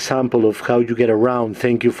great example of how you get around.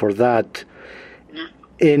 Thank you for that. Mm.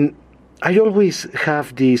 And I always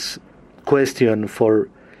have this question for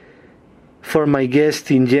my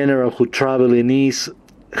guests in general who travel, and is,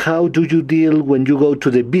 how do you deal when you go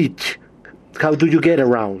to the beach? How do you get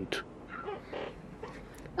around?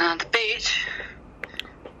 The beach?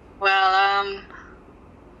 Well,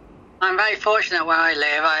 I'm very fortunate where I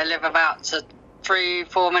live. I live about a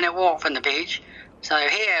 3-4 minute walk from the beach. So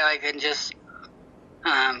here I can just,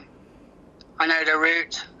 I know the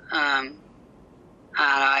route, and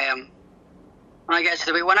when I get to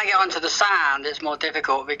the beach, when I get onto the sand, it's more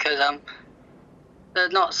difficult because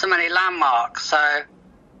there's not so many landmarks. So,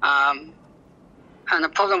 and the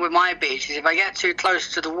problem with my beach is if I get too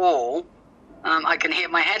close to the wall, I can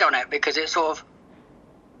hit my head on it because it sort of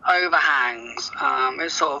overhangs.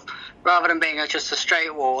 It's sort of, rather than being just a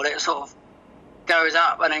straight wall, it sort of goes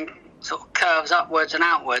up and then sort of curves upwards and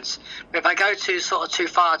outwards. But if I go too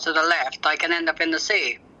far to the left, I can end up in the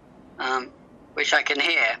sea, which I can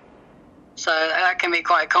hear. So that can be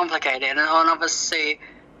quite complicated. And obviously,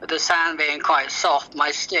 with the sand being quite soft,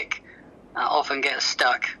 my stick often gets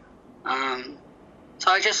stuck. So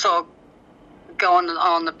I just sort of go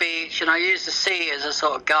on the beach, and I use the sea as a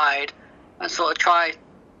sort of guide. I sort of try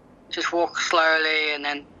just walk slowly, and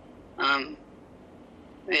then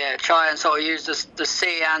try and sort of use the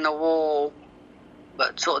sea and the wall,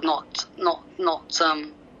 but sort of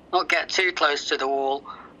not get too close to the wall,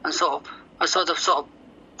 and I sort of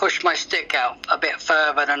push my stick out a bit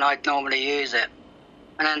further than I'd normally use it.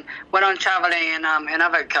 And then when I'm traveling in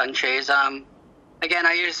other countries, again,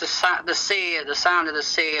 I use the sound of the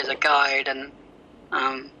sea as a guide, and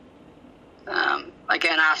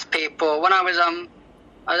again, ask people. When I was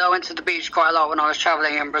I went to the beach quite a lot when I was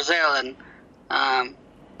traveling in Brazil, and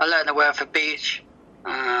I learned the word for beach,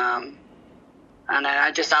 and then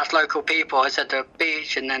I just asked local people. I said the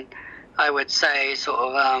beach, and then I would say sort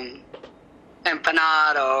of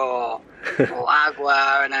empanada or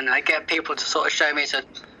agua, and then I get people to sort of show me some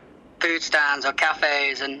food stands or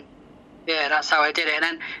cafes, and yeah, that's how I did it. And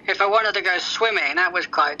then if I wanted to go swimming, that was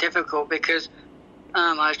quite difficult because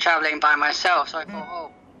I was traveling by myself, so I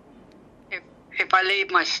thought, if I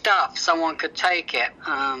leave my stuff, someone could take it,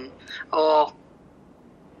 or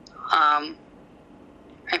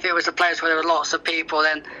if it was a place where there were lots of people,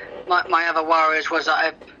 then my other worries was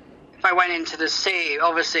that if I went into the sea,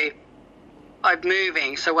 obviously I'm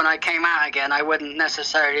moving, so when I came out again, I wouldn't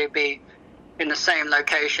necessarily be in the same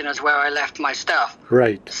location as where I left my stuff.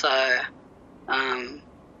 Right. So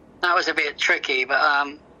that was a bit tricky, but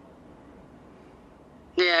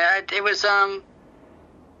it was.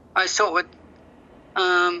 I sort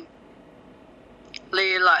of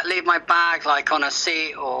leave my bag like on a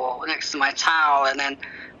seat or next to my towel, and then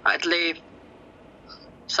I'd leave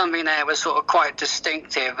something there was sort of quite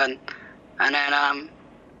distinctive, and then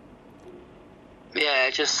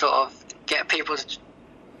just sort of get people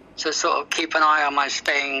to sort of keep an eye on my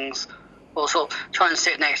things, or sort of try and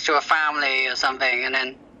sit next to a family or something, and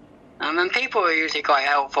then and people are usually quite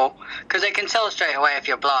helpful because they can tell straight away if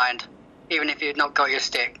you're blind, even if you've not got your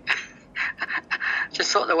stick. Just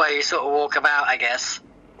sort of the way you sort of walk about, I guess.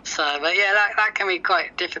 So, but yeah, that can be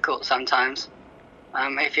quite difficult sometimes.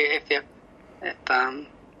 If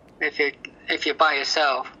you're by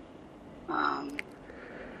yourself.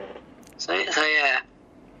 So yeah.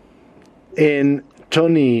 And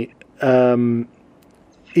Tony,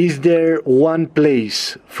 is there one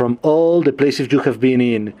place from all the places you have been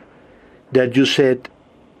in that you said,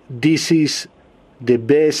 this is the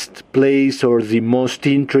best place or the most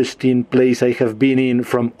interesting place I have been in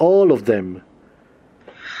from all of them?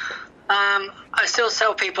 I still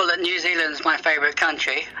tell people that New Zealand's my favourite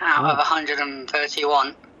country out of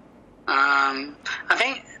 131. I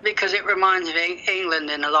think because it reminds me of England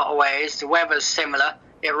in a lot of ways. The weather's similar.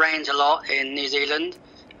 It rains a lot in New Zealand,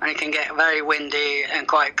 and it can get very windy and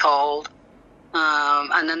quite cold.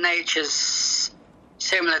 And the nature's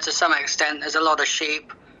similar to some extent. There's a lot of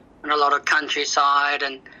sheep and a lot of countryside,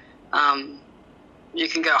 and you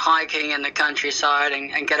can go hiking in the countryside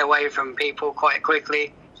and get away from people quite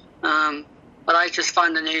quickly. But I just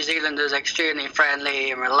find the New Zealanders extremely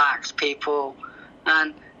friendly and relaxed people.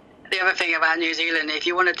 And the other thing about New Zealand, if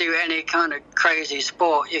you want to do any kind of crazy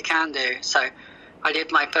sport, you can do. So I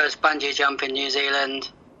did my first bungee jump in New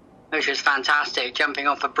Zealand, which was fantastic, jumping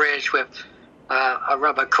off a bridge with a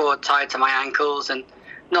rubber cord tied to my ankles, and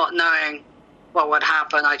not knowing what would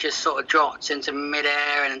happen, I just sort of dropped into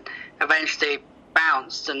midair and eventually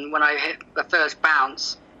bounced. And when I hit the first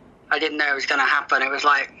bounce, I didn't know it was going to happen. It was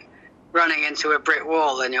like running into a brick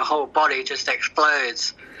wall and your whole body just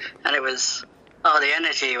explodes. And it was, the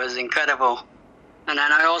energy was incredible. And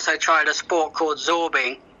then I also tried a sport called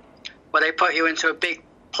zorbing, where they put you into a big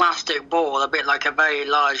plastic ball, a bit like a very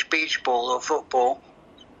large beach ball or football.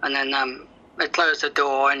 And then they close the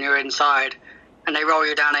door and you're inside, and they roll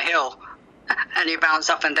you down a hill. And you bounce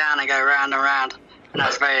up and down and go round and round. And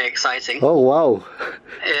that's very exciting. Oh, wow.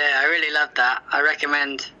 Yeah, I really love that. I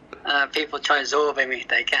recommend people try zorbing if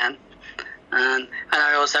they can. And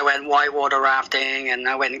I also went whitewater rafting, and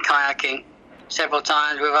I went kayaking several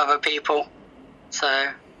times with other people. So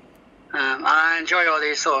I enjoy all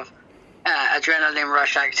these sort of adrenaline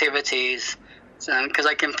rush activities because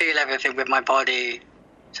I can feel everything with my body.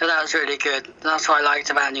 So that was really good. That's what I liked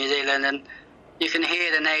about New Zealand. And you can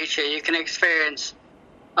hear the nature, you can experience,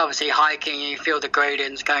 obviously hiking, you feel the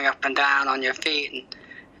gradients going up and down on your feet, and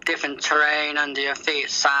different terrain under your feet,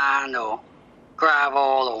 sand or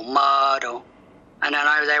gravel or mud, and then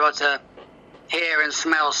I was able to hear and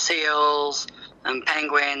smell seals and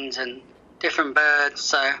penguins and different birds,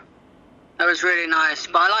 so that was really nice.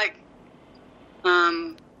 But I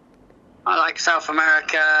like South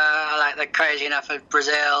America, I like the craziness of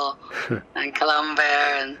Brazil and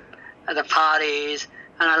Colombia and the parties,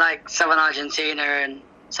 and I like southern Argentina and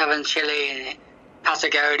southern Chile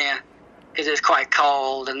Patagonia because it's quite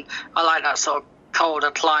cold, and I like that sort of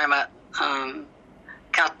colder climate.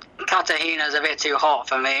 Cartagena's a bit too hot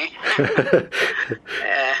for me.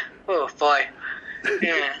 Yeah. Oh boy.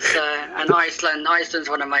 Yeah. So, and Iceland's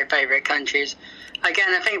one of my favourite countries.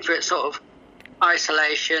 Again, I think for its sort of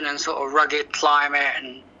isolation and sort of rugged climate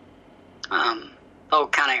and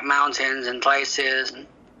volcanic mountains and glaciers and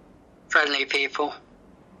friendly people.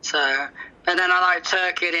 So, and then I like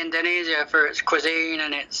Turkey and Indonesia for its cuisine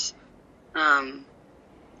and its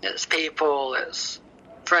people, its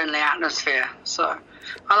friendly atmosphere. So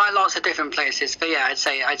I like lots of different places. But yeah, I'd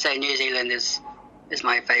say New Zealand is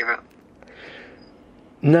my favourite.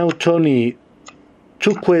 Now, Tony,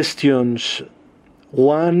 two questions.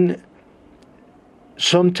 One,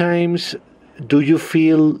 sometimes do you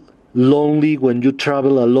feel lonely when you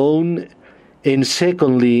travel alone? And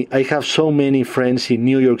secondly, I have so many friends in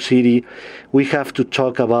New York City. We have to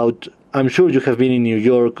talk about, I'm sure you have been in New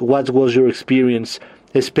York. What was your experience,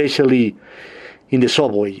 especially in the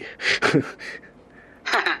subway?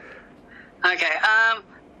 Okay.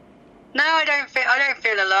 No, I don't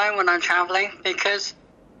feel alone when I'm traveling, because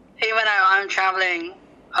even though I'm traveling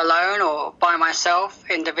alone or by myself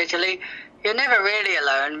individually, you're never really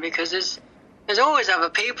alone, because there's always other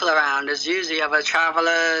people around. There's usually other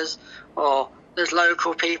travelers, or there's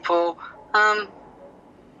local people.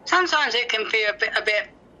 Sometimes it can be a bit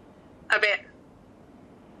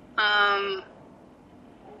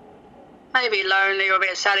maybe lonely or a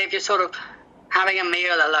bit sad if you're sort of having a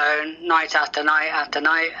meal alone night after night after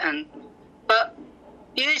night. But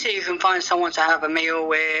usually you can find someone to have a meal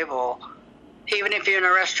with, or even if you're in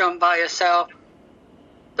a restaurant by yourself,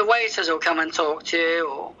 the waiters will come and talk to you,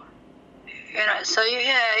 or so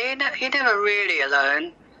you're never really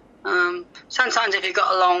alone. Sometimes if you've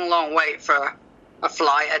got a long wait for a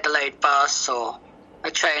flight, a delayed bus or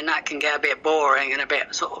a train, that can get a bit boring and a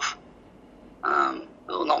bit sort of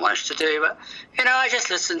not much to do. But I just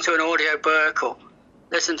listen to an audio book or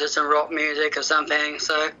listen to some rock music or something.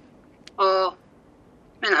 So, or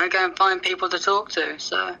go and find people to talk to.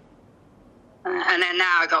 So, and then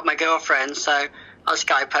now I got my girlfriend, so I'll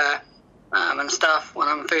Skype her and stuff when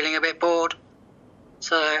I'm feeling a bit bored.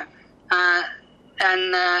 So.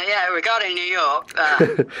 Regarding New York,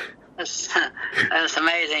 it's an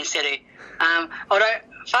amazing city. Although,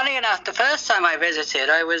 funny enough, the first time I visited,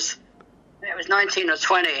 it was 19 or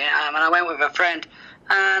 20, and I went with a friend,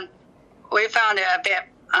 and we found it a bit,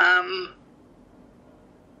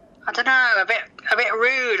 a bit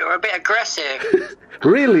rude or a bit aggressive.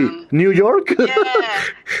 Really? New York?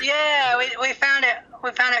 yeah. We found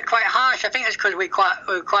it quite harsh. I think it's because we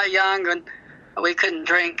were quite young and we couldn't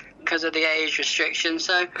drink because of the age restriction,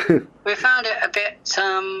 so we found it a bit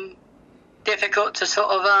difficult to sort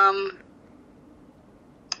of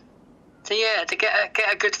to get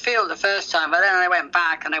a good feel the first time. But then I went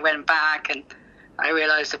back and I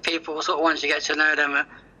realised the people, sort of once you get to know them,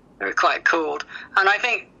 they were quite cool. And I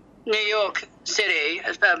think New York City,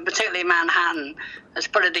 particularly Manhattan, is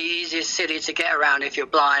probably the easiest city to get around if you're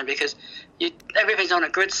blind, because everything's on a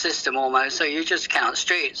grid system almost, so you just count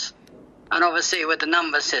streets. And obviously with the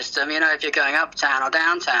number system, if you're going uptown or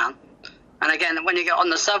downtown. And again, when you get on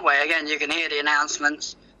the subway, again, you can hear the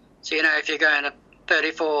announcements. So, if you're going to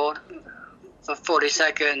 34 for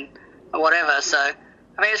 42nd or whatever. So,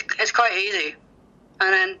 I mean, it's quite easy.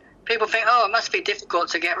 And then people think, it must be difficult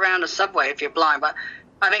to get around the subway if you're blind. But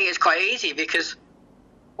I think it's quite easy, because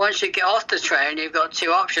once you get off the train, you've got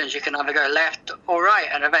two options. You can either go left or right,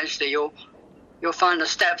 and eventually you'll find the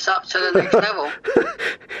steps up to the next level.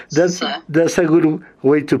 That's a good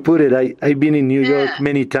way to put it. I've been in New York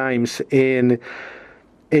many times, and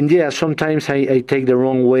yeah, sometimes I take the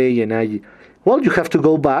wrong way, and you have to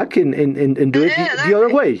go back and do it the other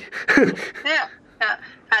way. yeah.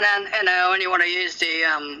 And then when you want to use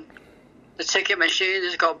the ticket machine,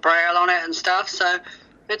 it's got braille on it and stuff, so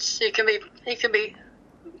it can be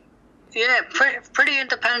pretty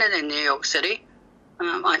independent in New York City,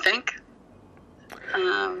 I think.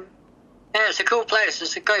 It's a cool place.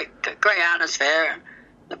 It's a great atmosphere.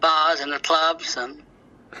 The bars and the clubs. And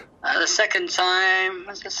the second time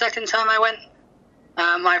I went,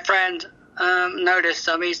 my friend noticed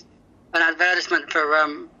an advertisement for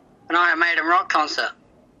an Iron Maiden rock concert.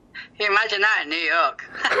 Can you imagine that in New York?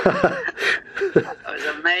 That was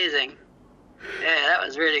amazing. Yeah, that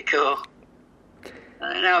was really cool.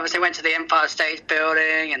 And I obviously went to the Empire State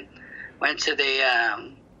Building and went to the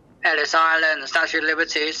Ellis Island, the Statue of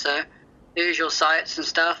Liberty, so the usual sights and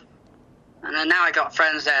stuff. And then now I got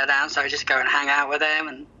friends there now, so I just go and hang out with them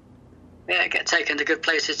and get taken to good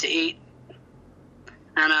places to eat.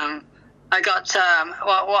 And I got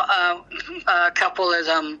a couple is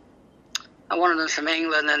one of them's from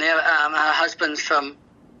England, and the other, her husband's from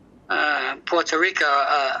Puerto Rico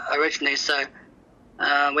originally. So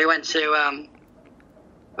we went to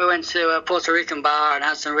a Puerto Rican bar and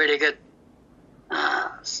had some really good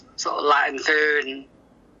sort of Latin food and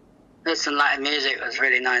heard some Latin music. It was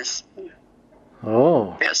really nice.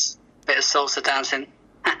 Oh. Bit of salsa dancing.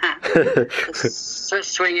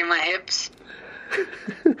 Swinging my hips.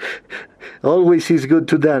 Always is good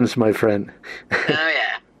to dance, my friend. Oh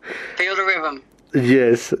yeah, feel the rhythm.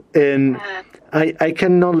 Yes, and I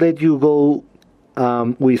cannot let you go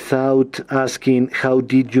without asking, how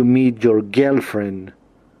did you meet your girlfriend?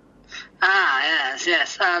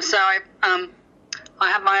 Yes. So I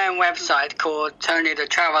have my own website called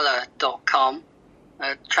TonyTheTraveller.com.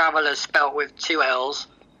 Traveller spelt with 2 L's,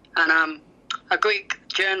 and a Greek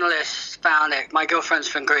journalist found it. My girlfriend's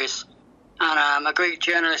from Greece, and a Greek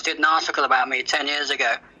journalist did an article about me 10 years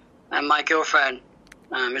ago. And my girlfriend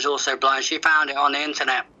is also blind. She found it on the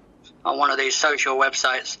internet on one of these social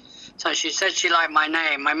websites. So she said she liked my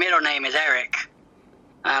name. My middle name is Eric.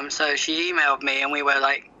 So she emailed me, and we were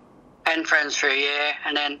like pen friends for a year.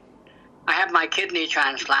 And then I had my kidney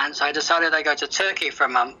transplant, so I decided I'd go to Turkey for a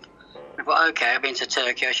month. I thought, okay, I've been to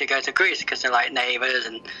Turkey, I should go to Greece because they're like neighbours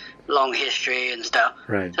and long history and stuff.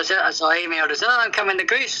 Right. So I emailed her, said, I'm coming to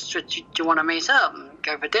Greece. Do you want to meet up and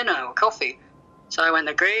go for dinner or coffee? So I went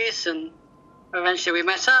to Greece, and eventually we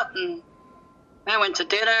met up, and I went to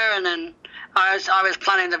dinner, and then I was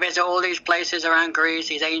planning to visit all these places around Greece,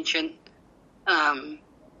 these ancient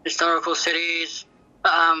historical cities.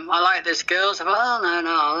 But I liked this girl, so I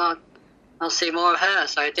thought, I'll see more of her.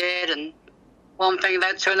 So I did, and one thing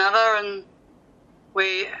led to another, and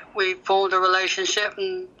we formed a relationship,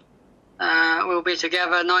 and we'll be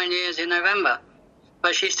together 9 years in November.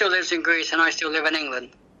 But she still lives in Greece, and I still live in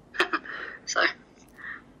England. So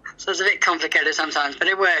it's a bit complicated sometimes, but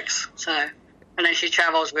it works. So, and then she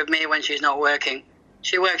travels with me when she's not working.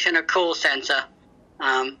 She works in a call centre.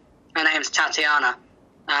 Her name's Tatiana,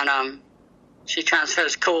 and she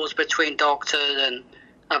transfers calls between doctors and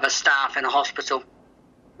other staff in a hospital.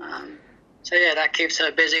 So yeah, that keeps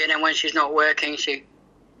her busy. And then when she's not working,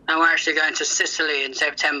 and we're actually going to Sicily in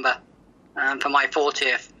September for my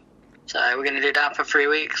 40th. So we're going to do that for 3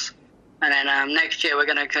 weeks. And then next year we're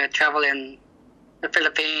going to travel in the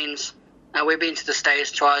Philippines. We've been to the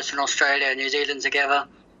States twice, and Australia and New Zealand together.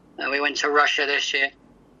 We went to Russia this year.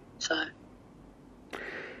 So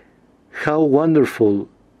how wonderful!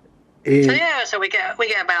 So we get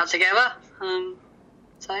about together. And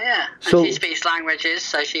she speaks languages,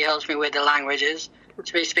 so she helps me with the languages.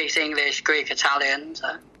 She speaks English, Greek, Italian.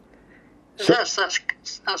 So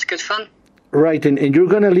that's good fun. Right, and you're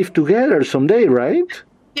gonna live together someday, right?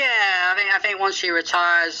 Yeah, I think once she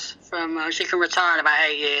retires she can retire in about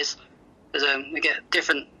 8 years. Because we get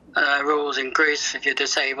different rules in Greece if you're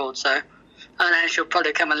disabled. So, and then she'll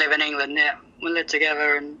probably come and live in England. Yeah, we'll live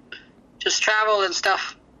together and just travel and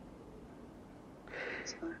stuff.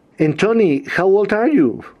 And Tony, how old are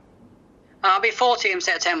you? I'll be 40 in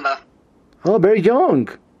September. Oh, very young.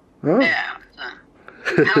 Oh. Yeah.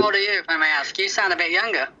 How old are you, if I may ask? You sound a bit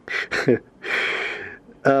younger.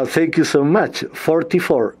 Thank you so much.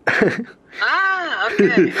 44.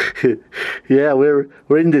 Okay. Yeah, we're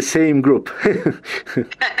in the same group.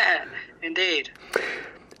 Indeed.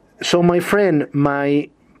 So, my friend, my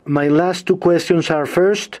last 2 questions are: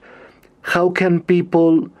 first, how can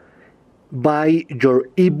people buy your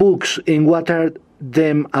ebooks, and what are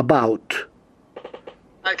them about?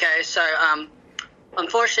 Okay, so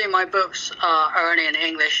unfortunately my books are only in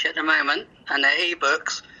English at the moment, and they're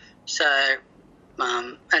ebooks, so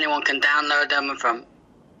anyone can download them from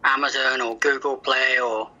Amazon or Google Play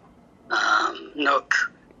or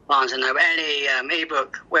Nook, Barnes & Noble, any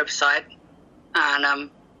ebook website, and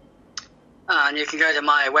you can go to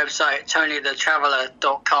my website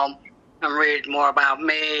TonyTheTraveller.com and read more about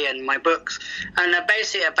me and my books. And they're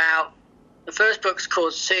basically about, the first book's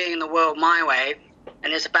called Seeing the World My Way,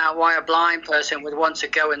 and it's about why a blind person would want to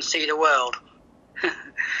go and see the world,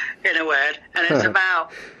 in a word. And it's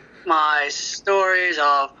about my stories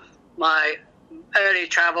of my early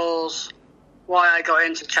travels, why I got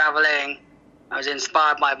into traveling. I was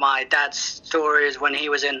inspired by my dad's stories when he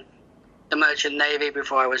was in the Merchant Navy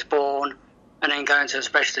before I was born, and then going to a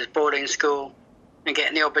specialist boarding school and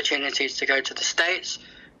getting the opportunities to go to the States.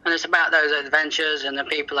 And it's about those adventures and the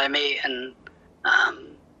people I meet, and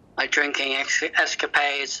my drinking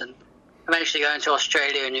escapades, and eventually going to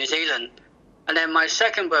Australia and New Zealand. And then my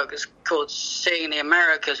second book is called Seeing the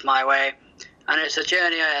Americas My Way, and it's a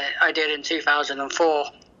journey I did in 2004.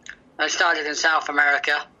 I started in South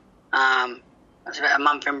America, I spent a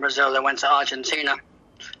month in Brazil, then went to Argentina.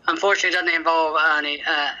 Unfortunately, it doesn't involve any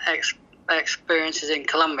experiences in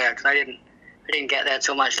Colombia because I didn't get there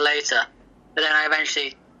till much later. But then I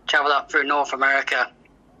eventually traveled up through North America,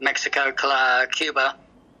 Mexico, Cuba,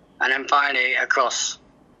 and then finally across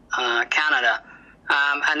Canada.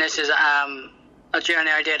 And this is a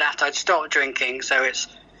journey I did after I'd stopped drinking. So it's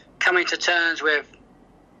coming to terms with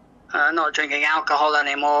not drinking alcohol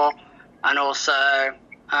anymore, and also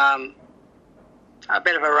a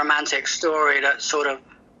bit of a romantic story that sort of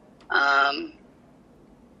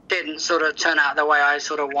didn't sort of turn out the way I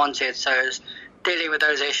sort of wanted. So it's dealing with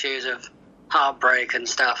those issues of heartbreak and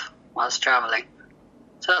stuff whilst traveling.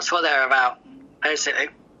 So that's what they're about, basically.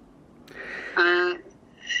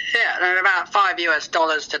 Yeah, they're about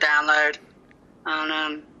 $5 to download,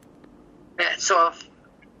 and it sort of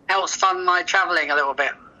helps fund my traveling a little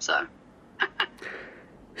bit. So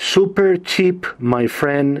super cheap, my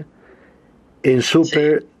friend, and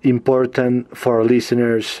super important for our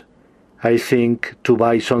listeners. I think to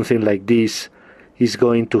buy something like this is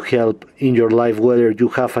going to help in your life, whether you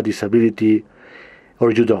have a disability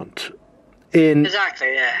or you don't. And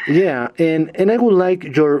exactly, yeah. Yeah, and I would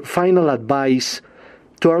like your final advice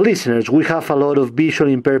to our listeners. We have a lot of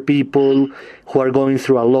visually impaired people who are going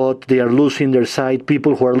through a lot. They are losing their sight,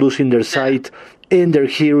 people who are losing their sight and their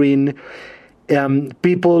hearing,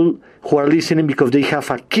 people who are listening because they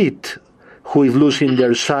have a kid who is losing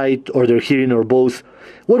their sight or their hearing or both.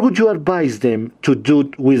 What would you advise them to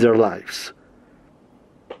do with their lives?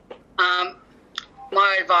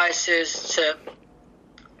 My advice is to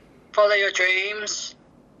follow your dreams,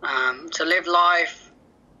 to live life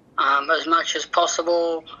as much as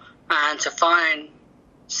possible, and to find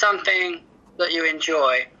something that you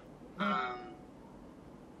enjoy.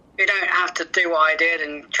 You don't have to do what I did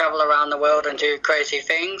and travel around the world and do crazy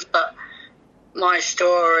things, but my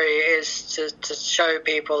story is to show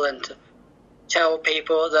people and to tell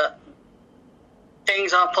people that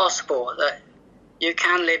things are possible, that you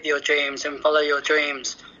can live your dreams and follow your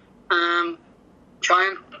dreams. Try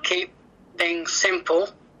and keep things simple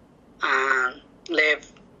and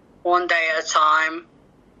live one day at a time,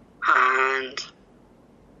 and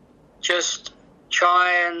just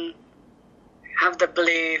try and have the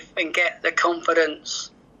belief and get the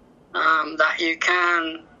confidence that you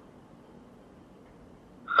can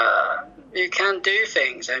do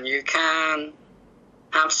things and you can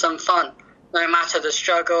have some fun, no matter the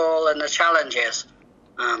struggle and the challenges.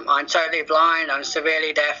 I'm totally blind, I'm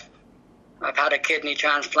severely deaf, I've had a kidney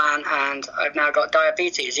transplant, and I've now got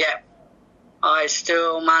diabetes, yet I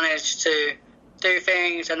still manage to do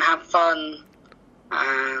things and have fun,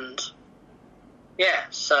 and yeah,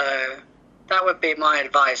 so that would be my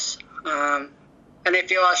advice. And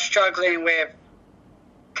if you are struggling with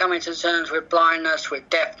coming to terms with blindness, with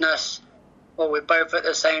deafness, or with both at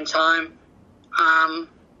the same time,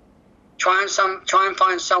 try and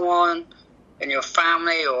find someone in your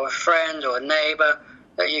family or a friend or a neighbour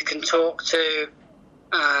that you can talk to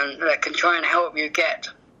and that can try and help you get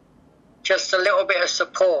just a little bit of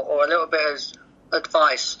support or a little bit of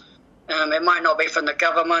advice. It might not be from the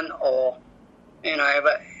government or,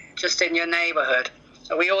 but just in your neighbourhood.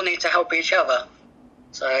 So we all need to help each other.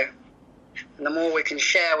 So the more we can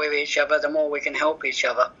share with each other, the more we can help each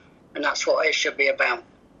other. And that's what it should be about.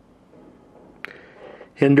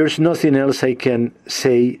 And there's nothing else I can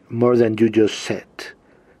say more than you just said.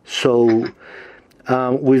 So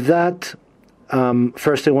with that,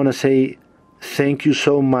 first I want to say thank you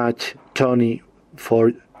so much, Tony,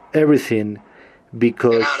 for everything,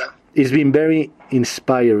 because it's been very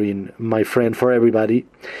inspiring, my friend, for everybody.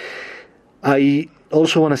 I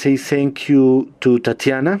also want to say thank you to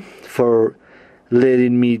Tatiana for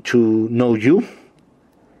letting me to know you.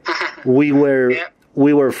 We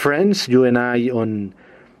were friends, you and I, on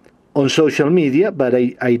social media, but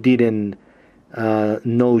I didn't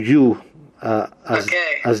know you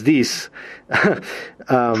as this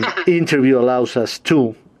interview allows us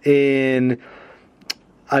to. And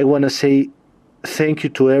I want to say thank you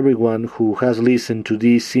to everyone who has listened to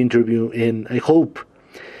this interview, and I hope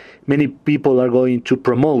many people are going to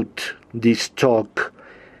promote this talk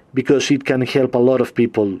because it can help a lot of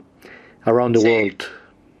people around the world,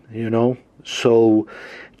 So,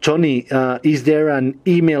 Tony, is there an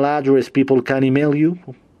email address people can email you?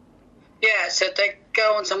 Yeah, so they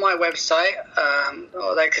go onto my website,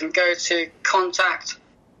 or they can go to contact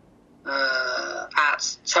at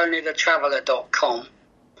tonythetraveller.com,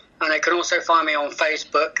 and they can also find me on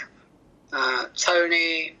Facebook,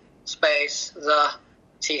 Tony space the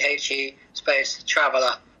THE space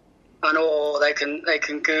Traveller, and or they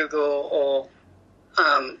can Google or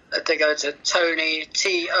they go to Tony,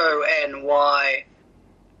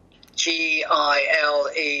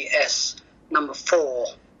 TonyGiles, number 4.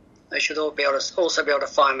 They should all also be able to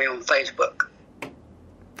find me on Facebook.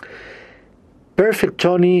 Perfect,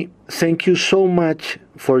 Tony. Thank you so much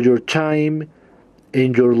for your time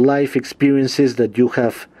and your life experiences that you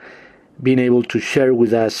have been able to share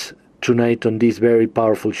with us tonight on this very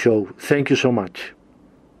powerful show. Thank you so much.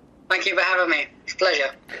 Thank you for having me. It's a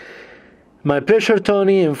pleasure. My pleasure,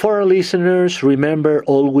 Tony. And for our listeners, remember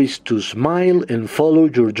always to smile and follow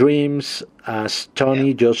your dreams, as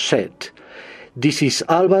Tony just said. This is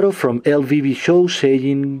Alvaro from LVB Show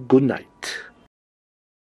saying good night.